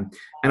 And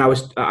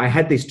I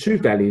had these two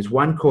values,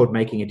 one called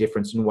making a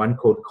difference and one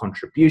called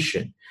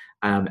contribution.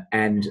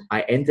 And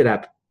I ended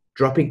up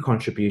dropping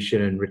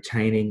contribution and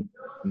retaining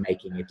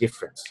making a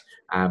difference.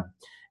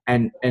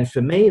 And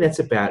for me, that's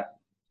about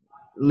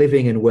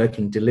living and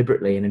working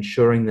deliberately and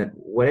ensuring that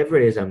whatever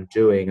it is I'm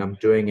doing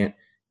it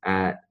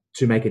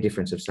to make a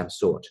difference of some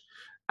sort.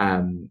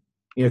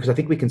 Because I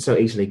think we can so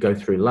easily go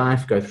through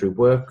life, go through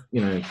work,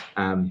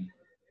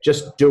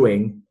 just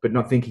doing, but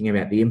not thinking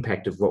about the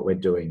impact of what we're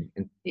doing.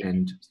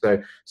 And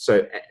so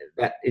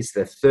that is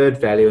the third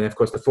value. And of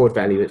course, the fourth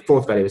value is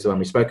the one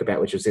we spoke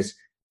about, which was this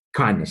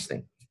kindness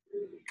thing.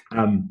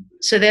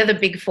 So they're the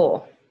big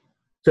four.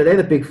 So they're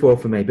the big four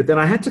for me. But then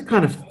I had to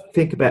kind of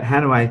think about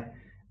how do I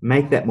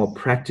make that more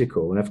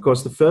practical. And of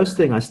course, the first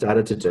thing I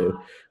started to do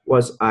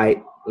was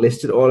I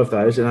listed all of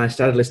those and I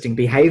started listing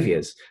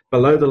behaviors,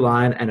 below the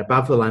line and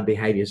above the line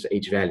behaviors for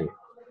each value.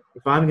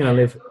 If I'm going to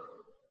live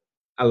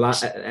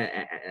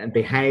and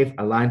behave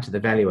aligned to the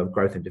value of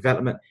growth and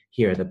development,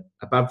 here are the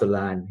above the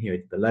line, here are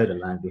the below the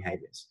line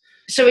behaviors.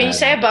 So when you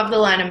say above the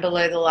line and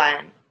below the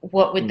line,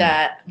 what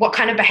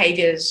kind of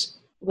behaviors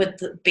would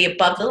be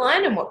above the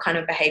line and what kind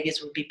of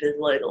behaviors would be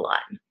below the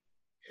line?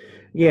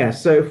 Yeah,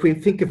 so if we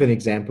think of an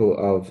example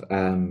of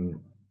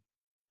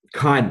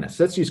kindness,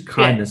 let's use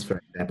kindness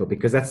for example,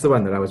 because that's the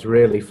one that I was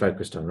really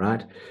focused on,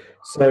 right?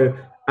 So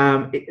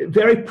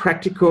very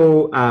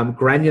practical,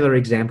 granular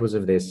examples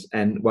of this,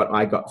 and what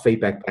I got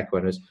feedback back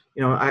on is,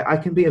 I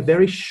can be a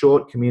very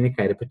short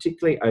communicator,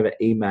 particularly over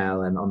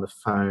email and on the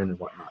phone and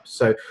whatnot.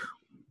 So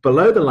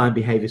below the line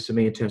behaviors for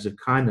me in terms of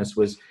kindness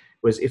was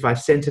if I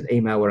sent an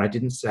email where I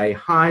didn't say,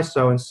 hi,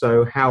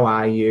 so-and-so, how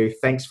are you?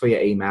 Thanks for your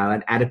email,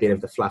 and add a bit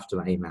of the fluff to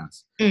my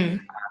emails.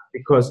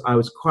 Because I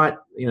was quite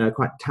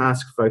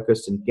task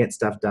focused and get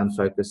stuff done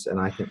focused. And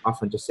I can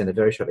often just send a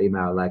very short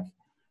email like,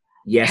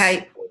 yes,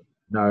 hey.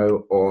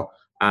 No, or,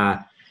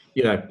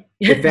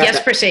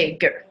 yes, proceed.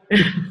 Go.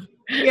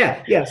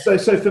 Yeah. So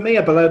for me,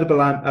 a below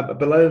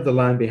the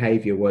line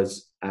behavior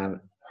was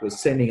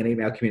sending an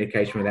email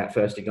communication without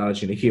first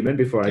acknowledging a human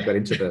before I got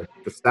into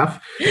the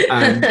stuff.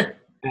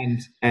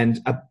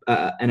 And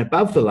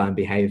above the line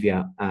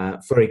behavior,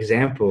 for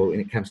example, when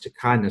it comes to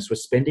kindness,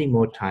 was spending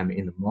more time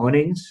in the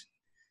mornings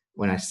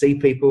when I see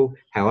people.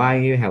 How are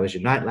you? How was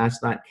your night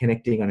last night?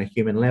 Connecting on a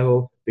human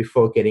level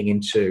before getting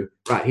into,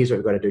 right, here's what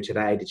we've got to do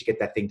today. Did you get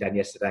that thing done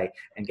yesterday?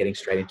 And getting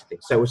straight into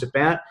things. So it was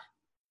about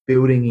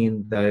building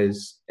in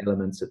those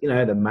elements of,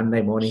 the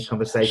Monday morning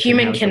conversation.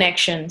 Human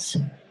connections.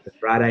 The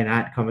Friday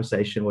night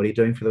conversation. What are you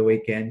doing for the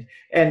weekend?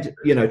 And,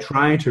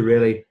 trying to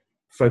really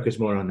focus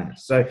more on that.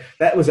 So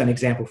that was an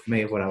example for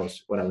me of what I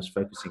was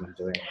focusing on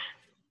doing.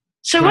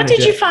 So what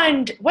did you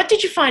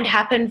find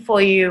happened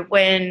for you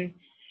when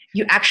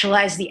you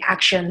actualize the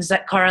actions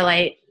that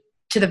correlate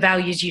to the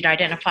values you'd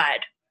identified?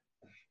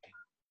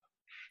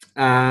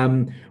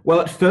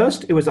 Well, at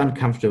first it was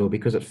uncomfortable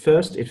because at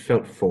first it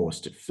felt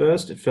forced. At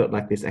first it felt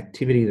like this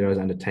activity that I was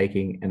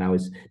undertaking and I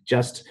was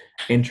just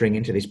entering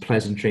into these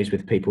pleasantries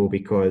with people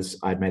because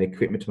I'd made a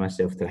commitment to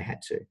myself that I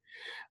had to.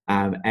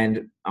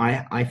 And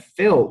I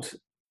felt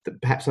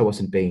that perhaps I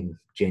wasn't being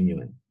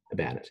genuine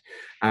about it.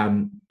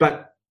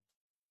 But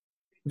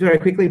very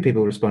quickly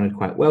people responded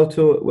quite well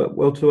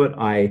to it.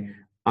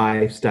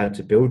 I started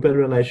to build better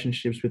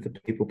relationships with the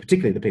people,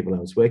 particularly the people I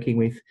was working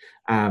with.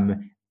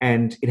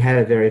 And it had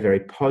a very,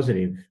 very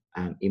positive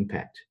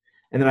impact.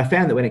 And then I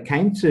found that when it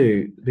came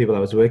to the people I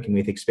was working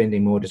with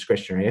expending more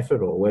discretionary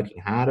effort or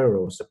working harder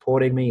or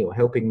supporting me or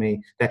helping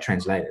me, that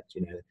translated.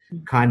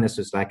 Kindness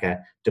was like a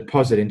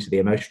deposit into the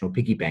emotional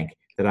piggy bank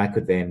that I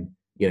could then,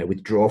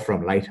 withdraw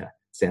from later.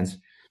 Sounds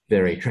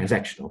very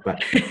transactional,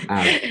 but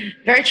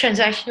very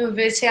transactional.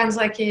 But it sounds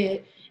like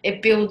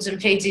it builds and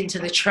feeds into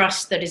the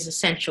trust that is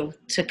essential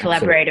to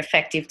collaborate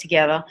effective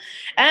together.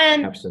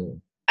 And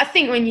absolutely, I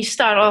think when you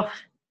start off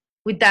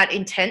with that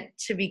intent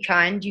to be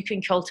kind, you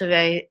can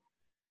cultivate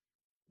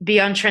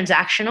beyond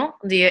transactional,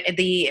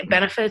 the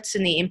benefits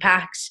and the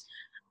impacts.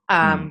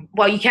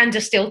 While you can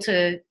distill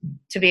to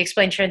be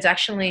explained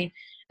transactionally,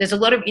 there's a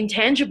lot of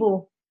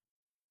intangible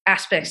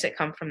aspects that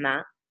come from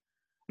that.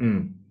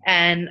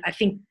 And I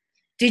think,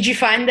 did you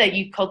find that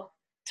you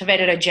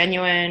cultivated a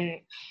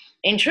genuine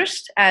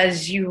interest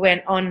as you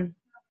went on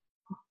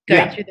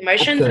going through the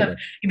motions?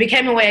 You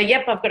became aware,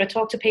 I've got to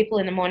talk to people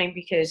in the morning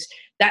because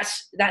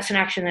that's an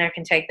action that I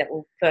can take that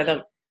will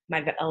further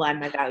align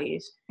my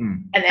values.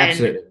 And then,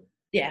 absolutely.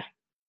 Yeah.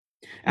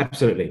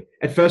 Absolutely.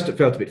 At first it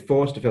felt a bit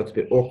forced, it felt a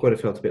bit awkward,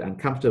 it felt a bit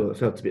uncomfortable, it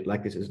felt a bit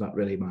like this is not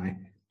really my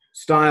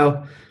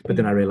style. But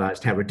then I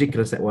realized how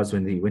ridiculous that was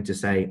when you went to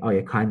say, oh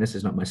yeah, kindness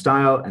is not my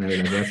style. And I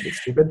realized that's a bit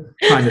stupid.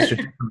 Kindness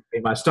should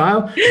be my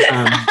style.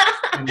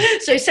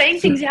 So saying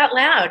things out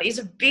loud is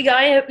a big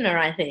eye-opener,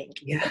 I think.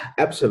 Yeah,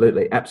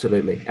 absolutely.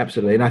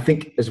 And I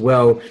think as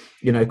well,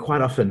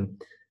 quite often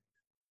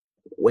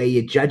where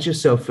you judge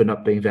yourself for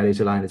not being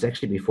values aligned is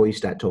actually before you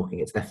start talking.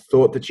 It's that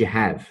thought that you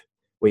have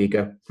where you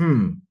go,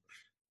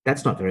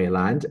 that's not very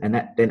aligned, and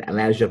that then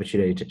allows you the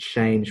opportunity to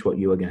change what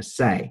you were going to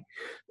say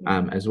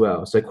as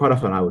well. So quite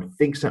often I would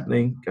think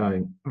something,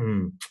 going,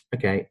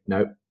 okay,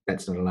 no,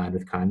 that's not aligned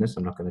with kindness.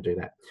 I'm not going to do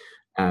that.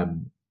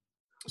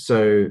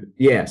 So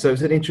it's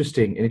an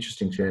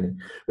interesting journey.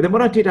 But then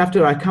what I did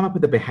after, I come up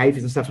with the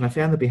behaviors and stuff, and I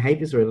found the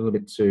behaviors were a little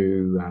bit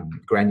too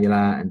granular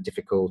and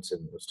difficult,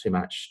 and it was too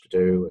much to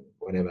do and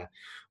whatever.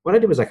 What I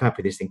did was I came up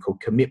with this thing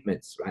called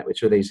commitments, right?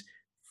 Which are these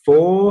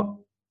 4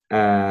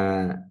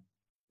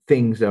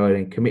 things that I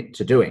would commit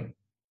to doing,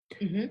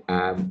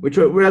 which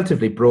are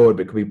relatively broad,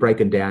 but could be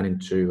broken down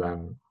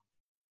into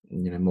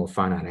more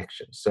finite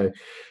actions. So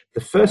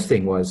the first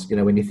thing was,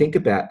 when you think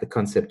about the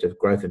concept of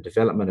growth and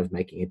development, of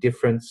making a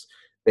difference,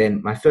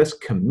 then my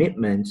first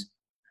commitment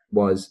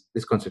was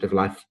this concept of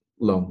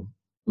lifelong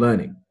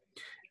learning.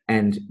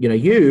 And,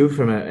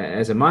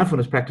 as a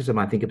mindfulness practicer,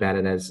 might think about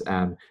it as,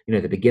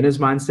 the beginner's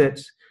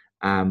mindset,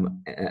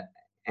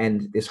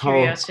 and this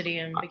curiosity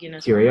whole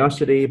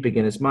and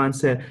beginner's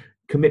mindset,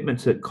 commitment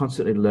to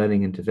constantly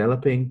learning and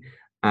developing.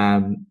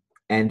 And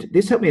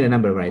this helped me in a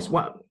number of ways.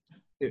 One,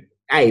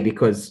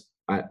 because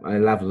I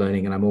love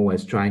learning, and I'm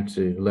always trying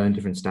to learn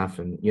different stuff,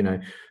 and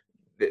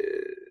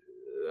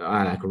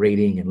I like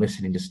reading and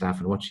listening to stuff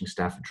and watching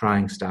stuff and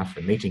trying stuff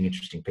and meeting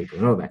interesting people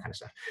and all that kind of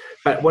stuff.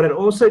 But what it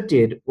also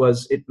did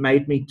was it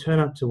made me turn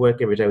up to work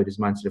every day with this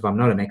mindset of, I'm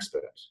not an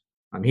expert,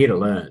 I'm here to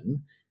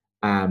learn.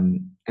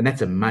 And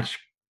that's a much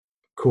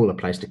cooler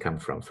place to come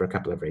from for a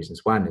couple of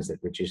reasons. One is it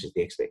reduces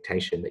the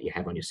expectation that you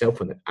have on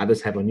yourself and that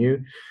others have on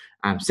you.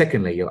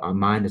 Secondly, your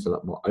mind is a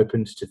lot more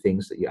open to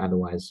things that you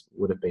otherwise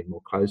would have been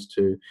more closed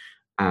to.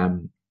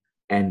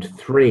 And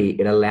 3,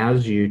 it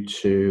allows you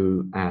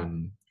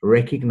to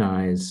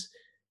recognize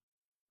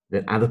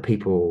that other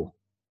people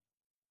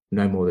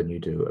know more than you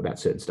do about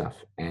certain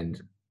stuff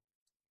and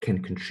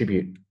can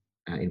contribute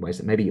in ways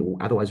that maybe you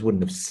otherwise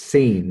wouldn't have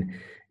seen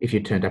if you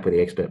turned up with the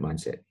expert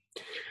mindset.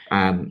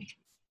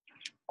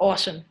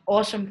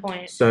 Awesome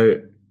point.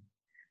 So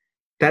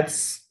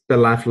that's the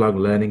lifelong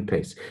learning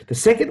piece. The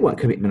second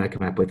commitment I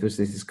came up with was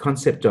this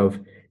concept of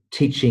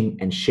teaching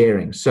and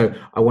sharing. So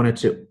I wanted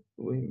to,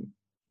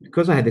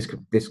 because I had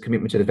this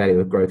commitment to the value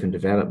of growth and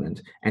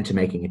development and to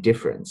making a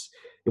difference,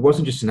 it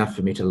wasn't just enough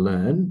for me to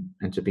learn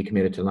and to be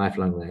committed to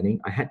lifelong learning.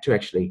 I had to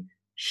actually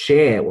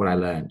share what I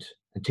learned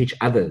and teach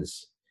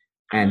others.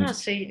 And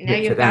so now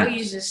your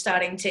values are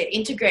starting to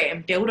integrate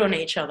and build on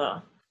each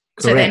other.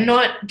 Correct.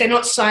 So they're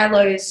not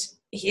silos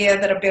here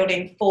that are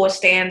building 4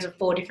 stands of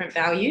 4 different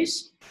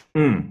values.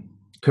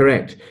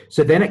 Correct.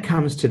 So then it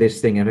comes to this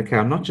thing of, okay,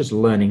 I'm not just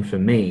learning for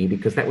me,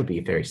 because that would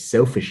be very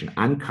selfish and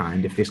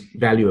unkind if this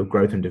value of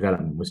growth and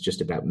development was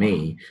just about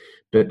me.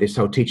 But this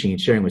whole teaching and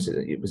sharing was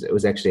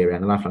actually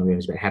around the lifelong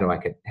learning, about how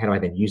do I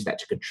then use that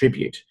to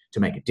contribute,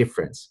 to make a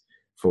difference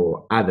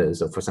for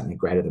others or for something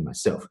greater than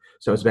myself.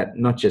 So it was about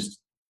not just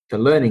the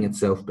learning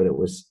itself, but it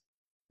was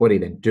what do you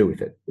then do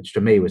with it, which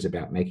to me was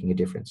about making a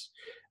difference.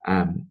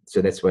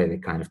 So that's where the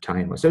kind of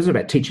tie-in was. So it was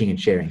about teaching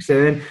and sharing.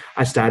 So then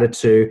I started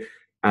to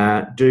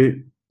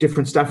do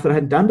different stuff that I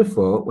hadn't done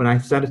before when I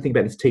started to think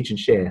about this teach and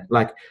share.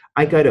 Like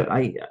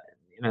the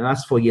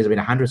last 4 years I've been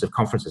to hundreds of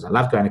conferences. I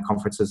love going to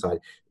conferences.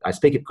 I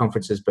speak at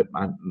conferences, but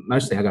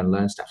mostly I go and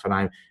learn stuff. And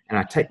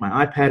I take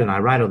my iPad and I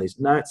write all these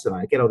notes and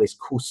I get all these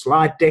cool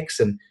slide decks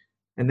and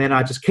then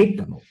I just keep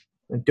them all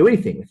and do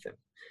anything with them.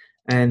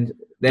 And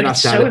then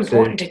it's so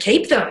important to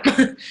keep them.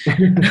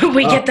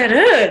 We get that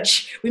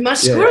urge. We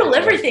must squirrel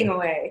everything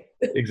away.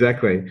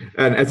 Exactly.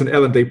 And as an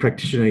L&D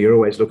practitioner, you're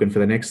always looking for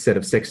the next set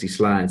of sexy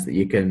slides that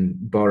you can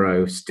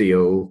borrow,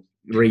 steal,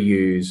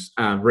 reuse,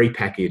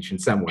 repackage in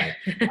some way.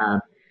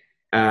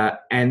 But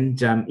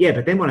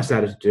then what I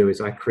started to do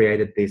is I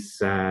created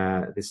this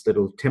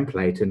little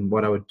template, and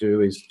what I would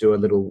do is do a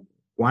little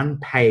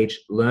 1-page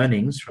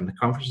learnings from the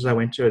conferences I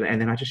went to, and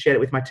then I just shared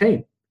it with my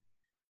team.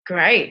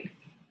 Great.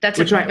 That's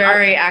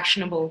very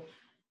actionable,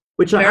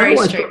 very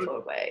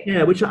straightforward way.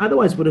 Yeah, which I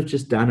otherwise would have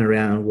just done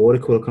around water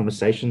cooler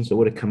conversations, or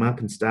would have come up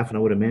and stuff, and I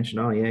would have mentioned,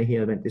 oh yeah,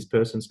 here I met this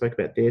person, spoke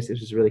about this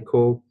is really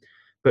cool.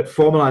 But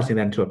formalizing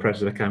that into a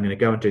process of, okay, I'm going to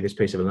go and do this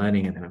piece of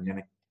learning, and then I'm going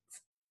to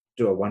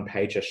do a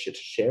 1-pager to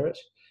share it.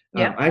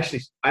 Yeah. I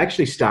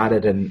actually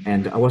started,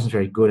 and I wasn't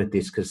very good at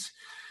this because,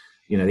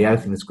 the other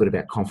thing that's good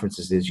about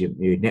conferences is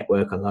you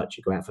network a lot,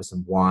 you go out for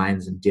some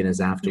wines and dinners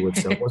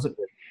afterwards. So it wasn't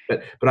good.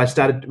 But I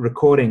started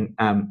recording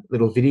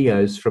little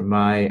videos from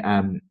my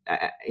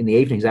in the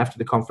evenings after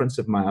the conference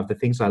of the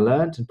things I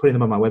learned and putting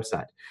them on my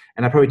website.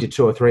 And I probably did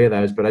 2 or 3 of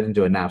those, but I didn't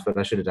do enough. But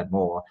I should have done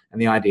more.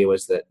 And the idea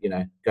was that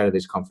go to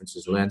these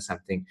conferences, learn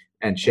something,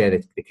 and share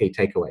the key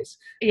takeaways.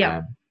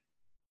 Yeah.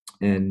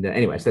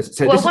 Anyways, this is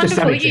wonderful. just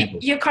some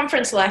examples. Your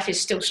conference life is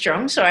still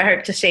strong, so I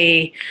hope to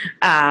see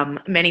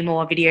many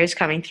more videos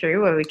coming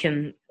through where we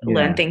can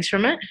learn things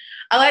from it.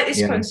 I like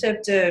this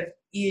concept of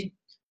you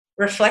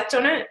reflect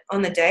on it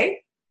on the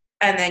day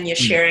and then you're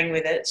sharing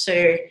with it.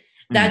 So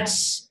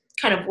that's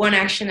kind of one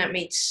action that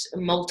meets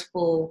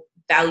multiple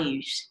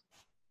values.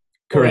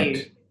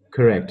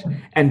 Correct.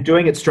 And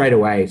doing it straight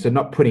away. So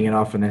not putting it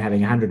off and then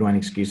having 101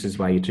 excuses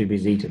why you're too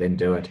busy to then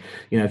do it.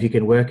 If you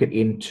can work it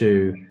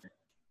into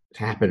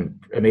to happen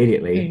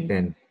immediately,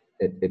 then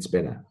it's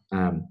better.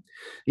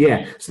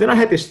 So then I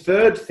had this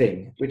third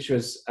thing, which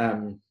was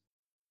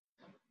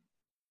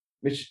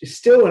which is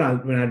still,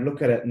 when I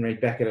look at it and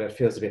read back at it, it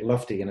feels a bit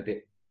lofty and a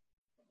bit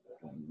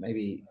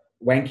maybe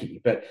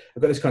wanky, but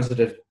I've got this concept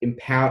of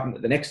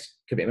empowerment, the next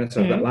commitment.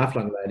 So I've got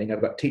lifelong learning,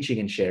 I've got teaching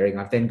and sharing,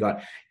 I've then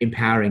got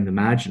empowering the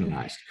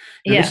marginalized.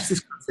 Now this is this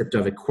concept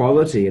of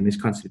equality and this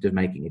concept of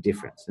making a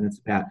difference. And it's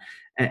about,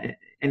 and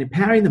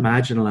empowering the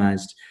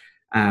marginalized,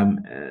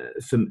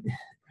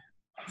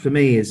 for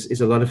me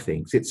is a lot of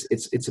things.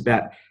 It's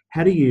about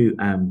how do you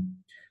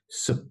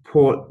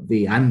support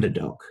the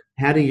underdog?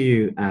 How do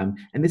you, and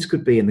this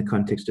could be in the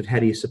context of how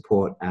do you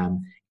support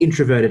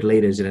introverted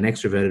leaders in an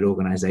extroverted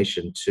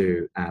organization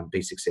to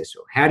be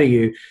successful? How do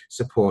you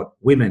support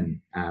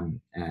women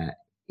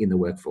in the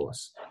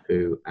workforce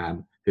who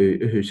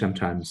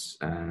sometimes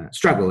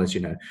struggle, as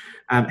you know?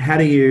 How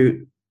do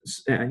you,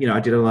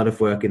 I did a lot of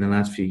work in the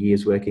last few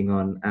years working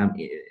on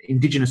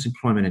Indigenous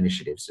employment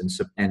initiatives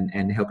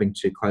and helping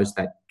to close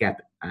that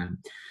gap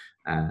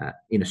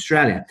in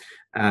Australia.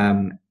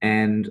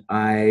 And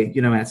I,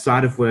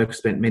 outside of work,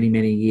 spent many,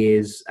 many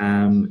years,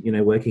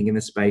 working in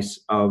the space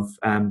of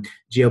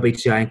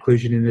GLBTI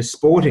inclusion in the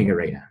sporting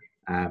arena,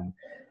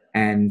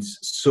 and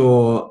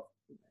saw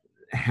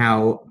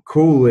how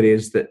cool it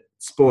is that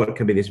sport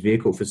can be this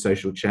vehicle for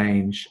social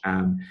change,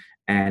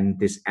 and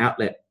this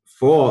outlet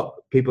for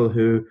people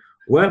who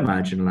were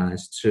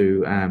marginalized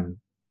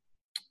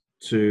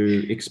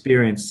to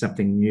experience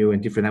something new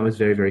and different. That was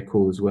very, very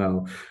cool as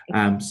well.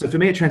 So for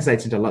me, it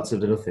translates into lots of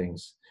little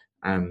things.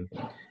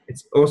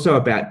 It's also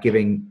about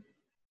giving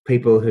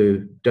people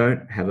who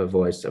don't have a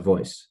voice.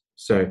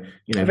 So,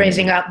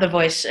 raising up the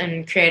voice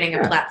and creating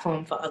a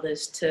platform for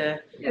others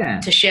to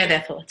share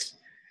their thoughts.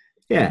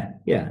 Yeah,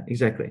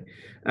 exactly.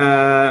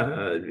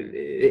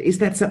 Is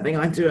that something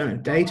I do on a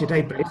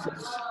day-to-day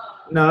basis?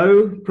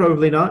 No,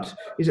 probably not.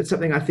 Is it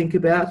something I think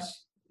about?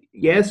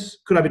 Yes.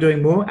 Could I be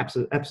doing more?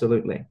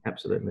 Absolutely.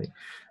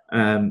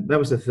 That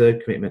was the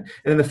third commitment.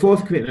 And then the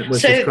fourth commitment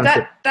was this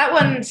concept. That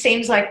one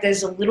seems like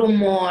there's a little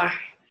more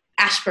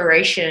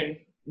aspiration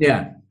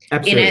in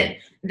it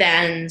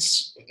than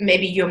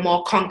maybe your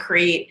more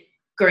concrete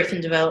growth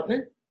and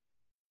development.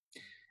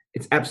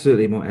 It's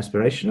absolutely more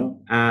aspirational.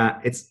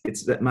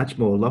 It's that much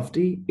more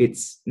lofty.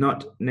 It's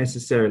not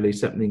necessarily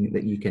something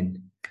that you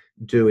can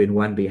do in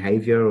one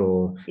behavior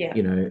or,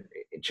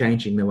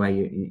 changing the way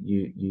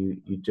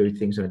you do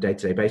things on a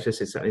day-to-day basis.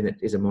 It's something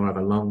that is more of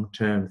a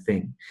long-term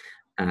thing.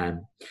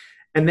 And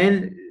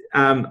then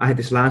I had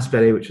this last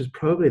value, which was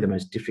probably the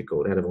most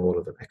difficult out of all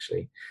of them,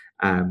 actually.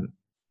 And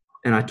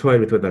I toyed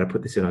with whether I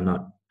put this in or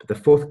not. But the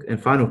fourth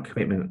and final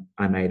commitment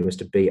I made was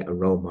to be a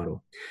role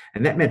model.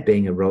 And that meant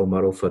being a role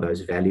model for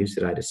those values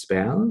that I'd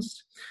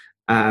espoused,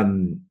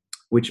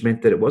 which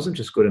meant that it wasn't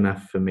just good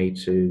enough for me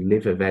to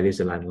live a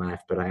values-aligned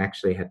life, but I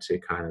actually had to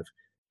kind of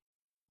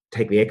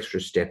take the extra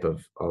step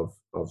of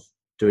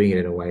doing it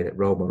in a way that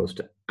role models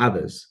to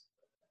others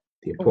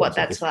what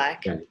that's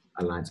like.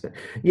 Aligns.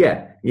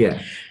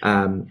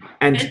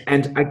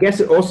 And I guess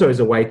it also is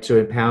a way to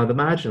empower the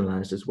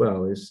marginalized as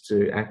well, is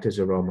to act as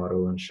a role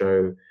model and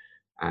show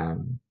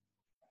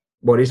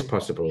what is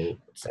possible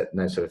and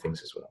those sort of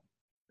things as well.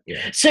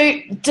 Yeah. So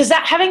does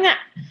that, having that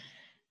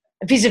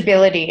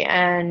visibility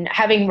and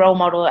having role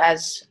model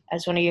as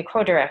one of your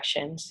core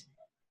directions,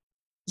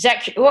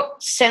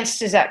 what sense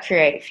does that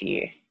create for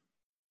you?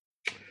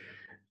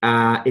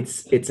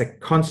 It's a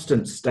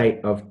constant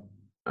state of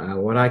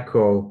what I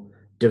call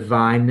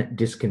divine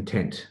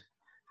discontent.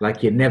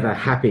 Like you're never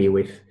happy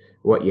with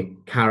what you're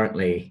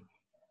currently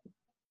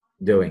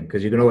doing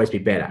because you can always be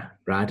better,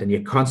 right? And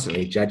you're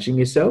constantly judging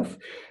yourself,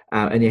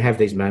 and you have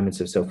these moments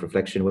of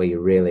self-reflection where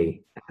you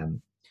really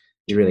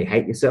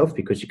hate yourself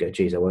because you go,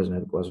 "Geez, I wasn't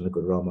a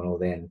good role model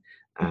then."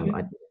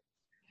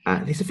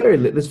 There's very,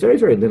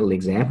 very little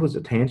examples,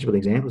 tangible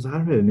examples. I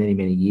remember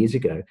many years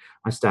ago,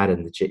 I started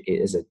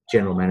as a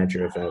general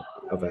manager of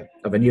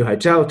a new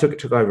hotel,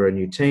 took over a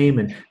new team,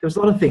 and there was a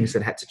lot of things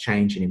that had to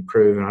change and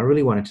improve. And I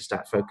really wanted to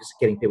start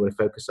getting people to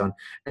focus on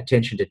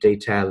attention to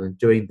detail and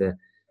doing the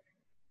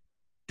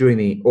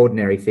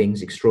ordinary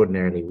things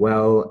extraordinarily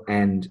well.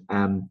 And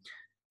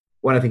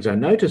one of the things I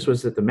noticed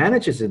was that the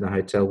managers in the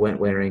hotel weren't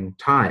wearing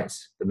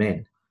ties, the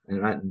men,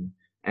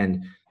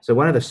 and so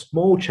one of the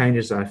small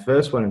changes I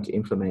first wanted to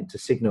implement to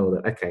signal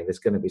that, okay, there's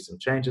going to be some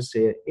changes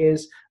here,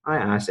 is I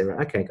asked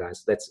everyone, okay,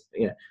 guys,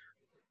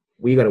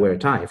 we got to wear a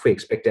tie. If we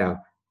expect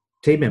our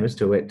team members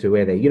to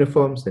wear their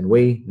uniforms, then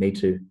we need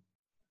to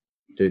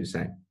do the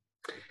same.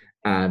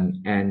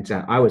 And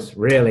I was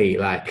really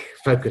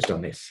focused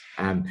on this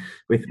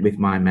with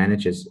my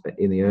managers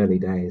in the early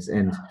days.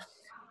 And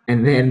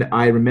then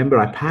I remember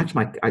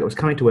I was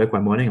coming to work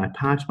one morning, I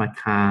parked my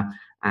car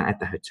at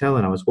the hotel,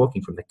 and I was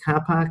walking from the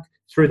car park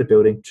through the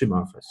building to my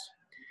office.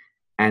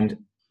 And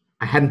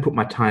I hadn't put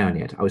my tie on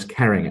yet. I was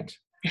carrying it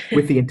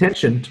with the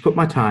intention to put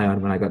my tie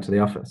on when I got to the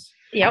office.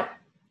 Yep.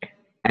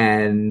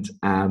 And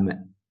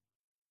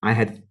I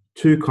had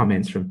 2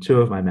 comments from 2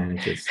 of my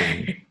managers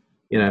saying,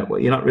 well,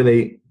 you're not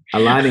really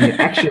aligning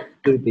your action.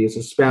 do these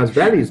espoused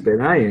values,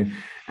 Ben, are you?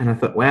 And I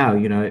thought, wow,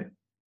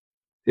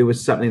 it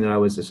was something that I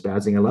was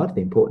espousing a lot,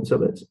 the importance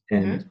of it.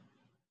 And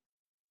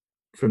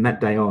from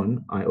that day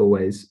on, I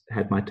always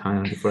had my tie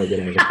on before I get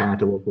out of the car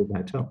to walk to the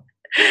hotel.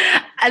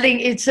 I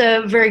think it's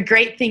a very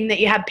great thing that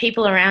you have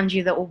people around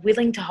you that were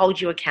willing to hold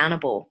you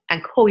accountable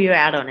and call you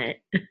out on it.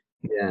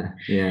 Yeah.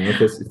 If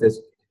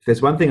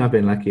there's one thing I've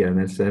been lucky on,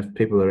 is to have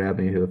people around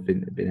me who have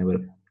been able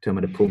to tell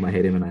me to pull my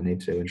head in when I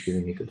need to and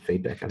giving me good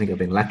feedback. I think I've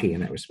been lucky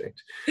in that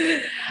respect.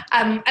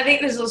 I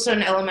think there's also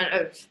an element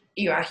of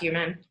you are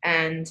human,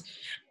 and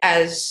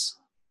as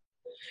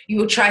you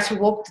will try to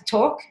walk the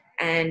talk,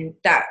 and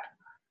that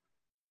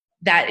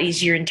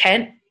is your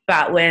intent.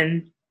 But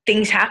when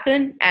things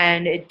happen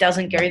and it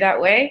doesn't go that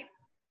way,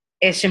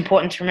 it's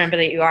important to remember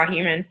that you are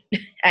human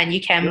and you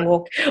can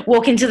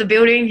walk into the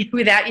building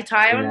without your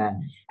tie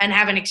on and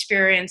have an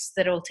experience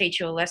that will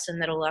teach you a lesson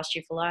that will last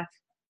you for life.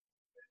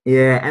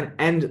 Yeah,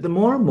 and the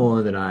more and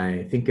more that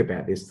I think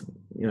about this,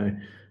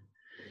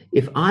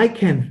 if I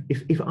can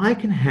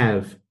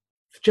have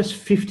just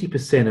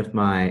 50% of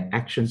my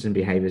actions and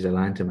behaviors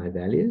aligned to my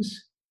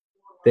values,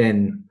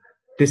 then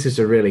this is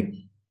a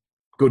really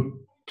good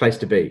place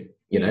to be.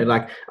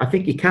 Like, I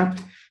think you can't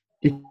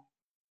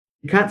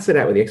set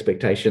out with the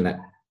expectation that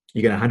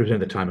you're going to 100% of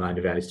the time align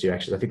your values to your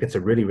actions. I think that's a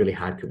really, really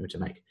hard commitment to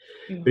make.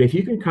 But if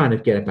you can kind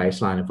of get a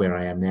baseline of where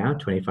I am now,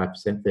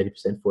 25%,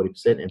 30%,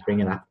 40%, and bring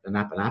it up and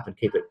up and up and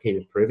keep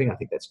improving, I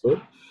think that's good.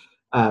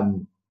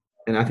 And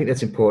I think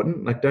that's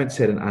important. Like, don't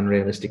set an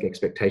unrealistic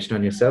expectation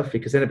on yourself,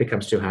 because then it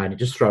becomes too hard. You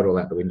just throw it all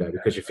out the window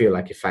because you feel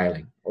like you're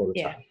failing all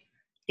the time.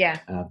 Yeah.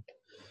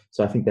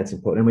 So I think that's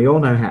important. And we all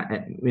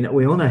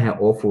know how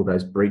awful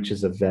those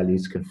breaches of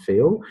values can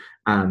feel.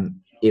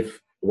 If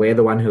we're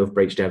the one who have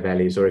breached our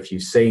values, or if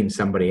you've seen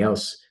somebody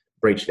else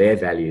breach their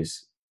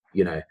values,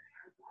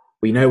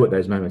 we know what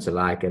those moments are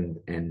like.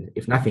 And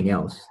if nothing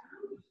else,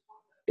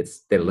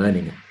 they're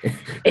learning it.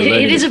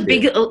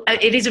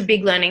 It is a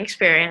big learning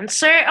experience.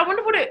 So I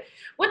wonder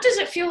what does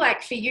it feel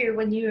like for you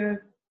when you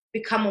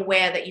become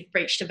aware that you've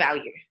breached a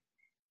value?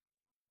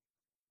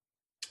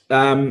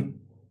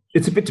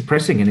 It's a bit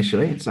depressing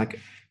initially. It's like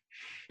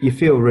you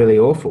feel really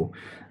awful,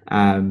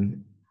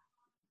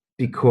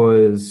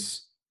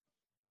 because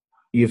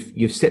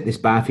you've set this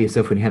bar for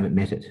yourself when you haven't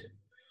met it.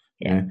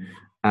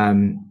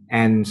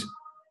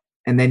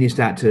 And then you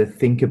start to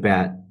think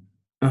about,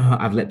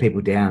 I've let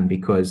people down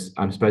because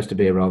I'm supposed to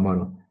be a role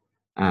model,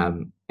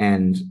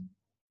 and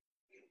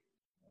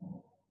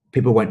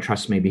people won't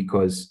trust me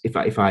because if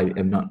I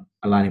am not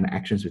aligning my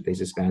actions with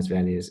these espoused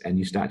values, and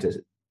you start to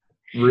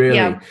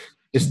really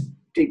just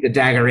dig the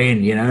dagger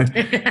in,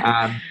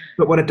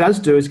 but what it does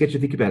do is get you to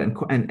think about it.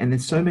 And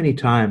there's so many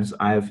times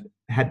I've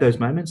had those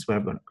moments where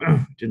I've gone,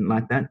 didn't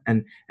like that.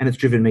 And it's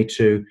driven me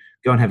to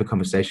go and have a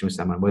conversation with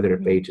someone, whether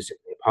it be to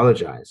simply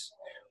apologize,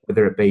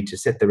 whether it be to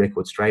set the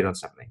record straight on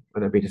something,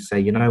 whether it be to say,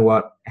 you know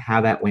what, how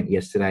that went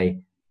yesterday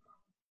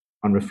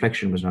on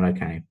reflection was not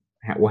okay.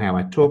 How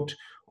I talked,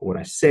 or what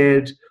I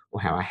said, or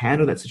how I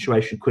handled that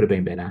situation could have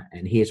been better.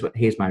 And here's what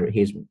I've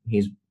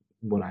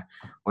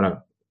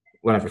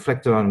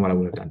reflected on, what I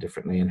would have done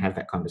differently, and have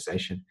that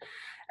conversation.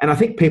 And I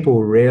think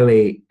people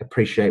really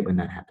appreciate when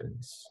that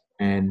happens.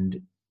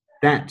 And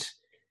that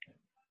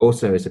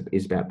also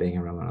is about being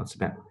a role model. It's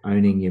about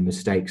owning your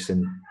mistakes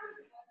and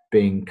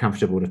being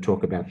comfortable to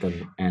talk about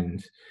them,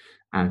 and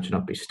to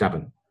not be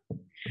stubborn,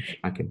 which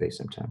I can be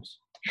sometimes.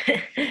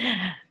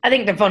 I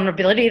think the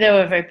vulnerability,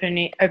 though, of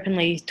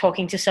openly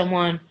talking to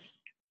someone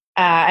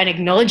and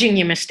acknowledging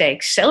your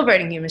mistakes,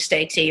 celebrating your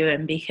mistakes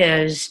even,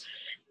 because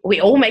we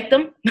all make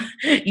them,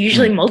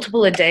 usually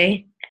multiple a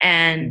day,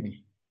 and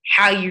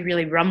how you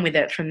really run with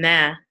it from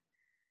there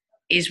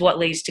is what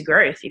leads to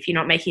growth. If you're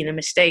not making the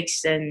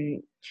mistakes,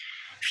 then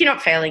if you're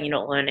not failing, you're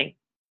not learning,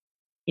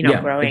 you're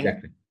not growing.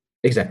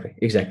 Exactly. I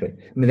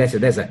mean,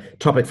 there's a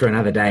topic for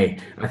another day.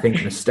 I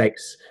think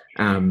mistakes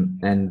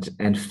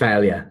and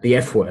failure, the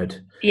F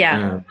word.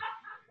 Yeah.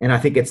 And I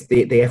think it's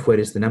the F word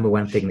is the number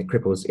one thing that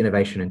cripples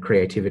innovation and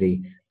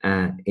creativity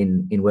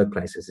in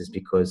workplaces, is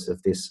because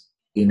of this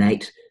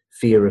innate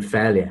fear of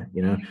failure.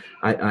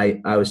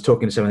 I was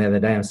talking to someone the other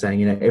day. I was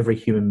saying, every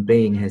human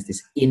being has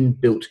this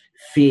inbuilt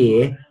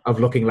fear of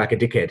looking like a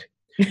dickhead.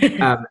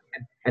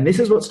 And this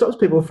is what stops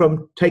people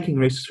from taking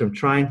risks, from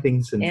trying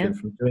things, and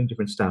from doing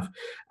different stuff.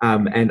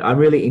 And I'm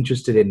really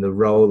interested in the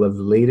role of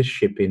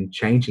leadership in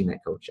changing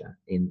that culture,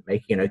 in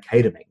making it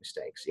okay to make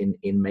mistakes,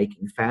 in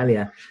making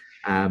failure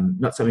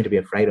not something to be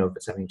afraid of,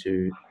 but something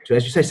to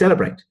as you say,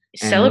 celebrate.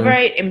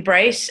 Celebrate,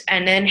 embrace,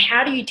 and then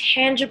how do you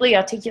tangibly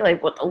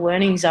articulate what the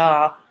learnings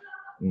are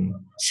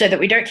so that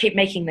we don't keep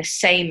making the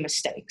same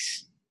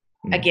mistakes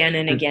again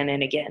and again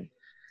and again?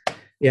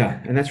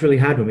 Yeah, and that's really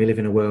hard when we live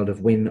in a world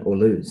of win or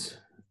lose.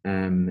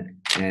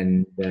 I'm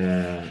reading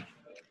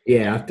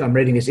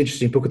this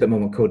interesting book at the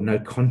moment called No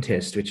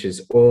Contest, which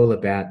is all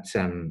about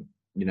the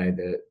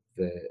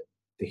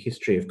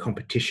history of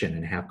competition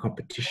and how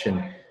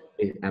competition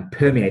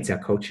permeates our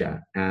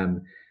culture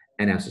and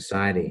our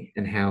society,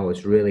 and how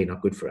it's really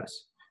not good for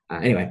us.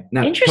 Anyway,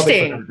 no,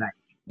 interesting.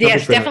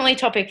 Yes, definitely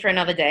topic for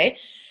another day.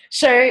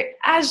 So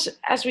as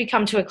we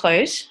come to a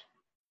close,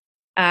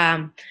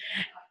 I'd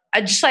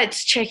just like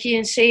to check in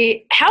and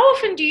see, how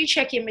often do you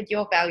check in with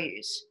your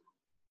values?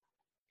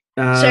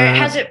 So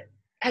has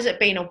it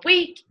been a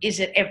week? Is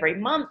it every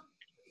month?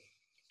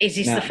 Is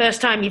this the first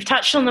time you've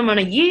touched on them on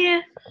a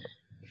year?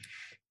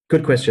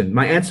 Good question.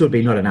 My answer would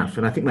be not enough.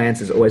 And I think my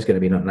answer is always going to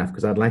be not enough,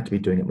 because I'd like to be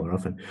doing it more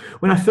often.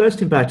 When I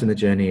first embarked on the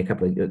journey a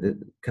couple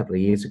of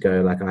years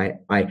ago, like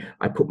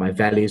I put my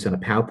values on a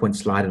PowerPoint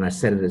slide and I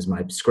set it as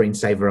my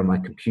screensaver on my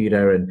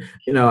computer. And,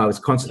 I was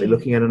constantly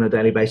looking at it on a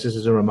daily basis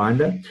as a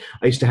reminder.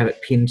 I used to have it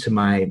pinned to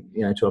my,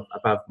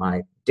 above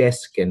my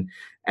desk,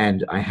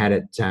 and I had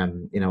it,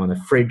 on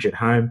the fridge at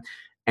home.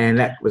 And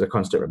that was a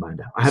constant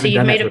reminder. So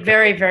you've made it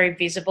very, very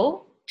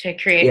visible to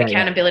create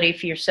accountability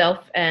for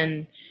yourself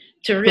and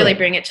to really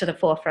bring it to the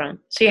forefront.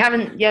 So you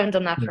haven't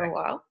done that for a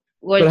while.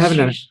 But I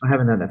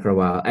haven't done that for a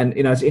while. And,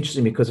 it's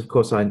interesting because, of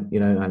course, I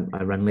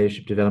run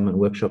leadership development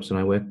workshops and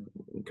I work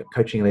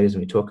coaching leaders,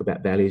 and we talk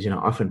about values. I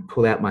often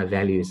pull out my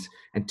values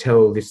and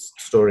tell this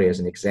story as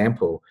an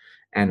example.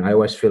 And I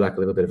always feel like a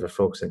little bit of a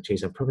frog saying,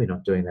 geez, I'm probably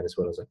not doing that as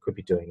well as I could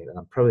be doing it. And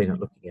I'm probably not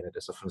looking at it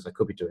as often as I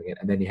could be doing it.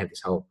 And then you have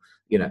this whole,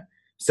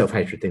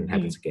 self-hatred thing that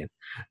happens again.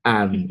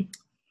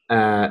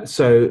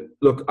 So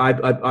look,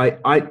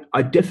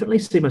 I definitely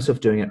see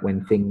myself doing it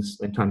when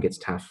time gets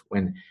tough,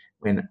 when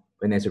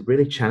there's a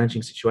really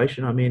challenging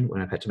situation I'm in,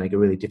 when I've had to make a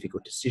really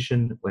difficult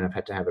decision, when I've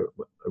had to have a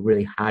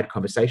really hard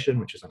conversation,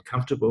 which is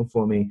uncomfortable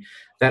for me.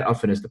 That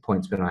often is the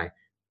points when I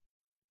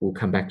will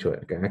come back to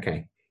it and go,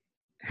 okay,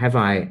 have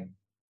I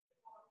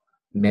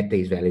met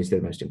these values that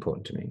are most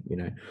important to me,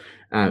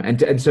 and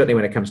certainly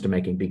when it comes to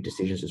making big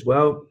decisions as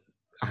well,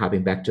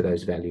 harping back to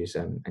those values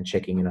and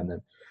checking in on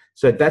them.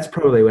 So that's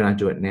probably when I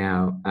do it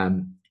now.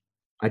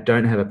 I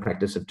don't have a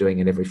practice of doing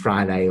it every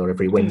Friday or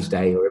every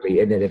Wednesday or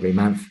every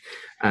month.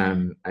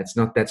 It's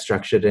not that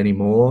structured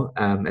anymore,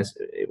 as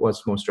it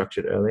was more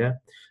structured earlier.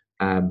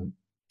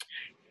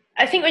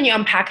 I think when you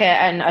unpack it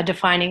and are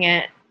defining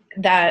it,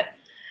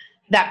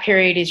 that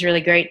period is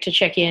really great to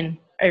check in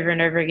over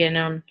and over again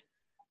on.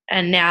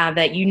 And now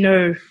that you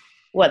know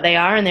what they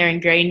are and they're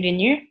ingrained in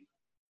you,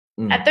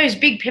 at those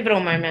big pivotal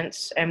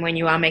moments and when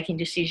you are making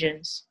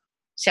decisions,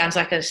 sounds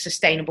like a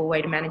sustainable way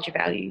to manage your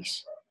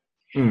values.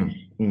 And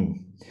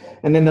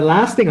then the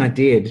last thing I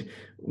did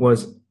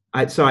was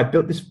I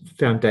built this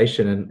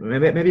foundation, and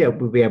maybe I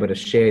will be able to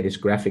share this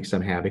graphic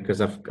somehow,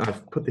 because I've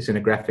put this in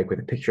a graphic with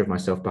a picture of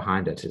myself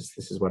behind it.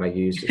 This is what I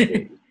use.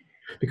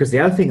 Because the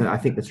other thing that I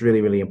think that's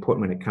really, really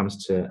important when it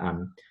comes to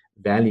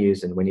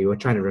values and when you are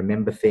trying to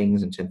remember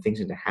things and turn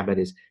things into habit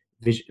is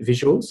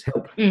visuals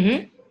help.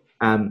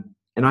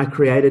 And I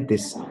created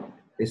this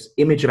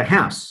image of a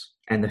house,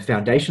 and the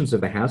foundations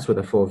of the house were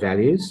the 4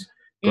 values: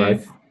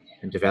 growth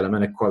and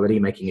development, equality,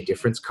 making a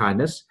difference,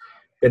 kindness.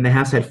 Then the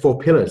house had 4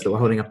 pillars that were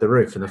holding up the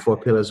roof, and the 4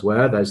 pillars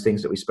were those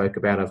things that we spoke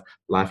about of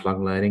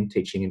lifelong learning,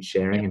 teaching and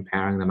sharing,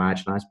 empowering the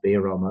marginalized, be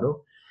a role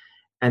model.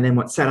 And then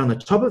what sat on the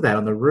top of that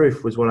on the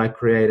roof was what I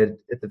created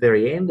at the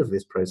very end of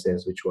this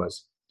process, which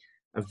was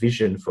a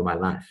vision for my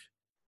life.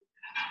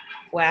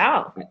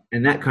 Wow.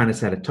 And that kind of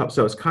sat at top.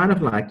 So it's kind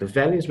of like the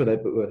values were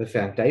the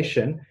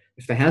foundation.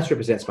 If the house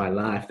represents my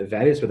life, the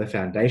values were the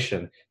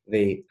foundation.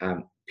 The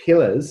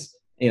pillars,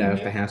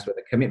 of the house were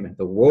the commitment.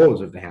 The walls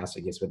of the house,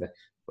 I guess, were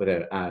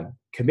the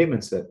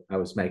commitments that I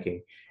was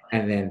making.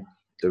 And then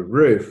the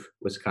roof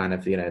was kind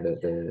of,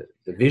 the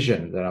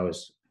vision that I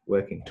was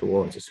working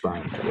towards,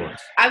 aspiring towards.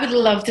 I would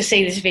love to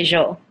see this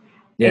visual.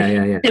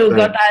 Yeah. Still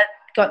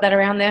got that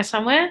around there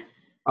somewhere?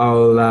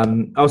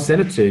 I'll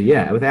send it to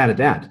you, without a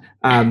doubt.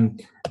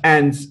 And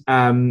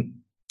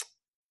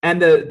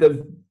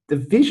the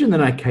vision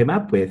that I came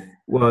up with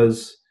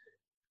was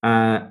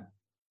to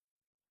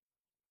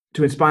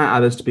inspire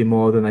others to be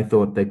more than they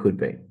thought they could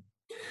be.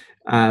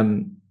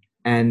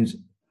 And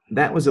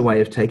that was a way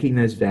of taking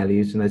those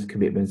values and those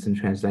commitments and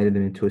translating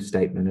them into a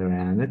statement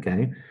around,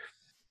 okay,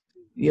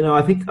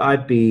 I think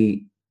I'd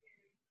be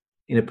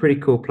in a pretty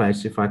cool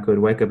place if I could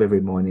wake up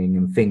every morning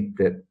and think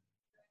that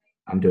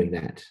I'm doing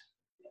that.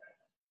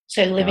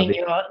 So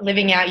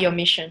living out your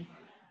mission.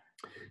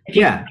 If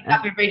you wake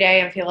up every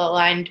day and feel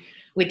aligned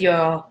with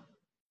your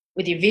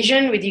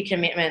vision, with your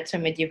commitments,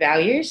 and with your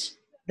values,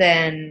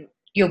 then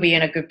you'll be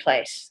in a good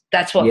place.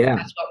 That's what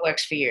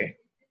works for you.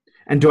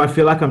 And do I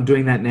feel like I'm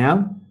doing that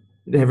now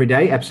every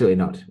day? Absolutely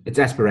not. It's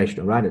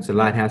aspirational, right? It's a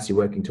lighthouse. You're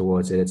working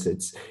towards it.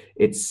 It's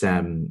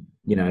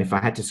if I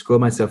had to score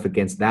myself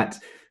against that,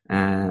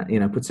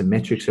 put some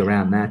metrics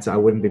around that, I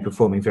wouldn't be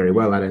performing very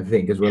well, I don't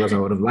think, as well as I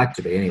would have liked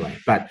to be anyway.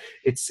 But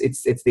it's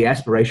the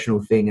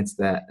aspirational thing. It's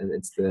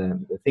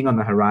the thing on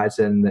the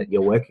horizon that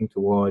you're working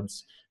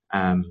towards.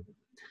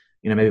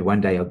 Maybe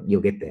one day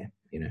you'll get there.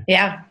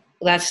 Yeah,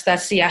 that's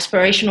the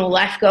aspirational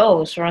life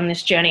goals. We're on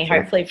this journey,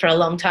 hopefully, for a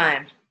long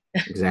time.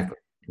 Exactly.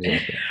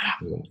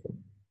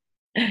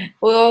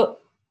 Well,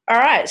 all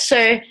right.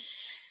 So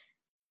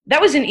that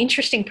was an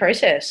interesting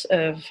process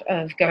of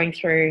going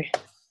through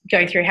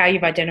how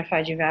you've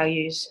identified your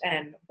values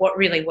and what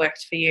really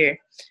works for you.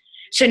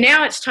 So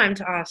now it's time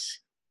to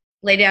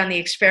lay down the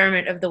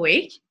experiment of the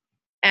week.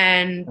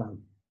 And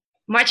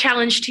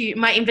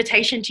my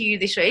invitation to you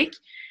this week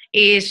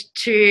is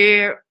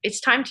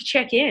it's time to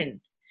check in.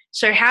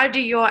 So how do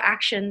your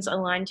actions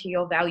align to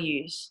your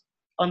values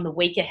on the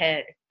week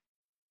ahead?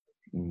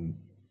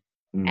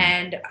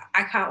 And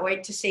I can't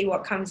wait to see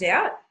what comes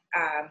out.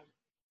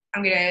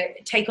 I'm going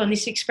to take on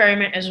this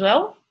experiment as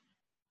well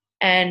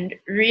and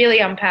really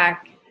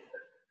unpack,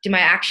 are my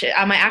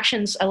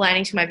actions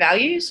aligning to my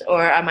values,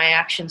 or are my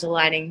actions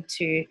aligning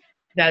to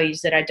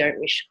values that I don't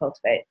wish to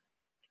cultivate?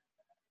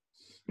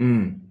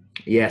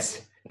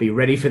 Yes. Be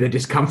ready for the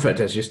discomfort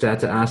as you start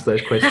to ask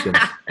those questions.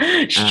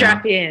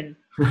 Strap in.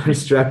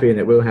 Strap in.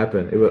 It will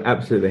happen. It will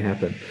absolutely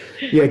happen.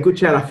 Yeah, good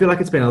chat. I feel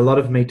like it's been a lot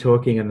of me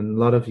talking and a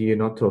lot of you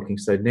not talking.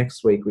 So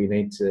next week we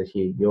need to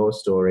hear your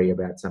story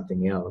about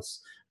something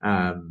else.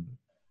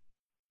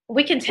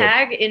 We can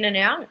tag in and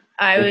out.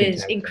 I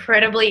was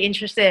incredibly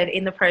interested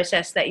in the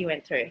process that you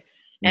went through.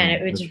 And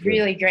it was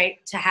really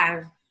great to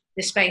have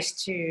the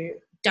space to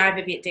dive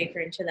a bit deeper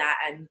into that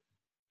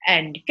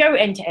and go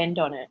end to end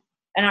on it.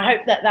 And I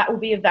hope that will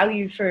be of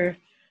value for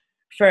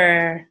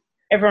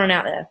everyone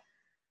out there.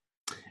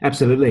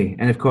 Absolutely.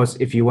 And of course,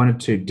 if you wanted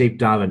to deep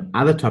dive on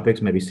other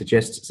topics, maybe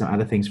suggest some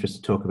other things for us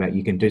to talk about,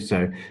 you can do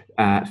so.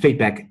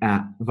 Feedback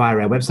via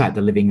our website,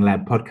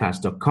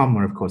 thelivinglabpodcast.com,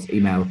 or of course,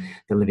 email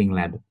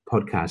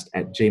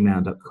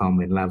thelivinglabpodcast@gmail.com.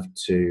 We'd love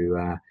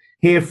to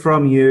hear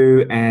from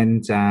you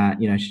and,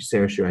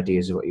 share your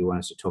ideas of what you want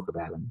us to talk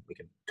about. And we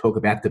can talk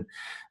about them.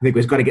 I think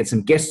we've got to get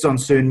some guests on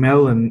soon,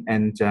 Mel.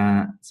 And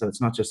so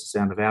it's not just the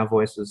sound of our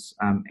voices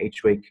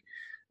each week.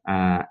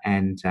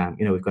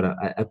 We've got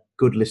a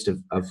good list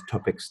of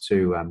topics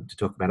to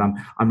talk about.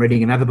 I'm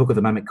reading another book at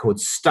the moment called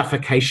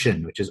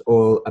Stuffication, which is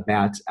all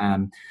about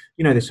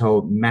this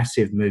whole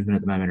massive movement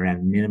at the moment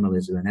around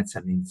minimalism, and that's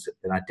something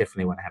that I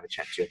definitely want to have a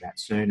chat to you about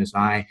soon, as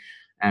I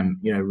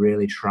am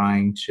really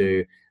trying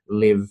to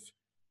live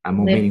a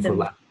more meaningful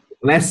life,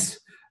 less.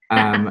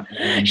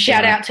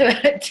 Shout out to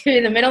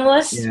the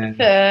minimalists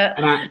for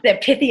their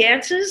pithy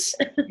answers.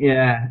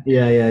 Yeah.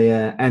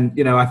 And,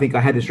 I think I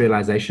had this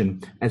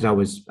realization as I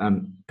was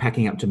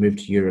packing up to move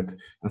to Europe.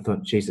 I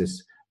thought,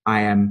 Jesus,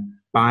 I am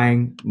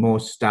buying more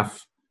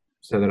stuff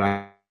so that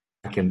I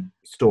can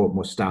store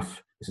more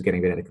stuff. This is getting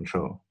a bit out of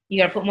control.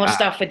 You got to put more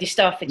stuff with your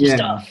stuff.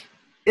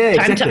 Yeah,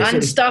 Time to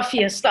unstuff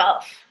your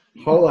stuff.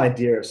 Whole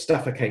idea of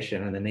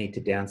stuffication and the need to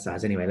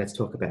downsize. Anyway, let's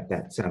talk about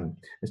that.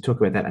 Let's talk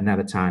about that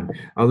another time.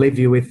 I'll leave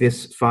you with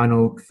this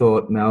final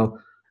thought, Mel.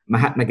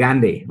 Mahatma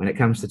Gandhi, when it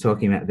comes to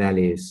talking about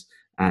values,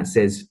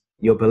 says,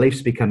 your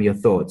beliefs become your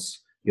thoughts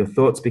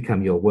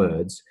become your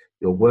words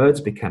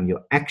become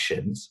your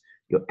actions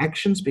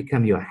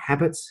become your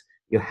habits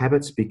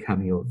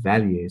become your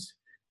values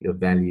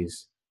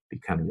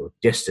become your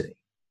destiny.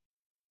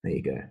 There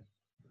you go.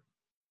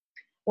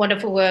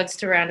 Wonderful words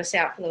to round us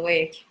out for the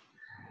week.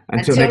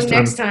 Until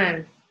next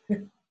time.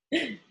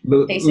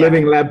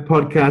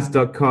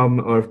 Livinglabpodcast.com,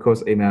 or of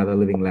course email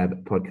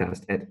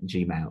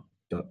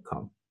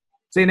thelivinglabpodcast@gmail.com.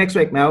 See you next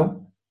week,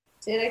 Mel.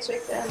 See you next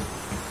week, Dan.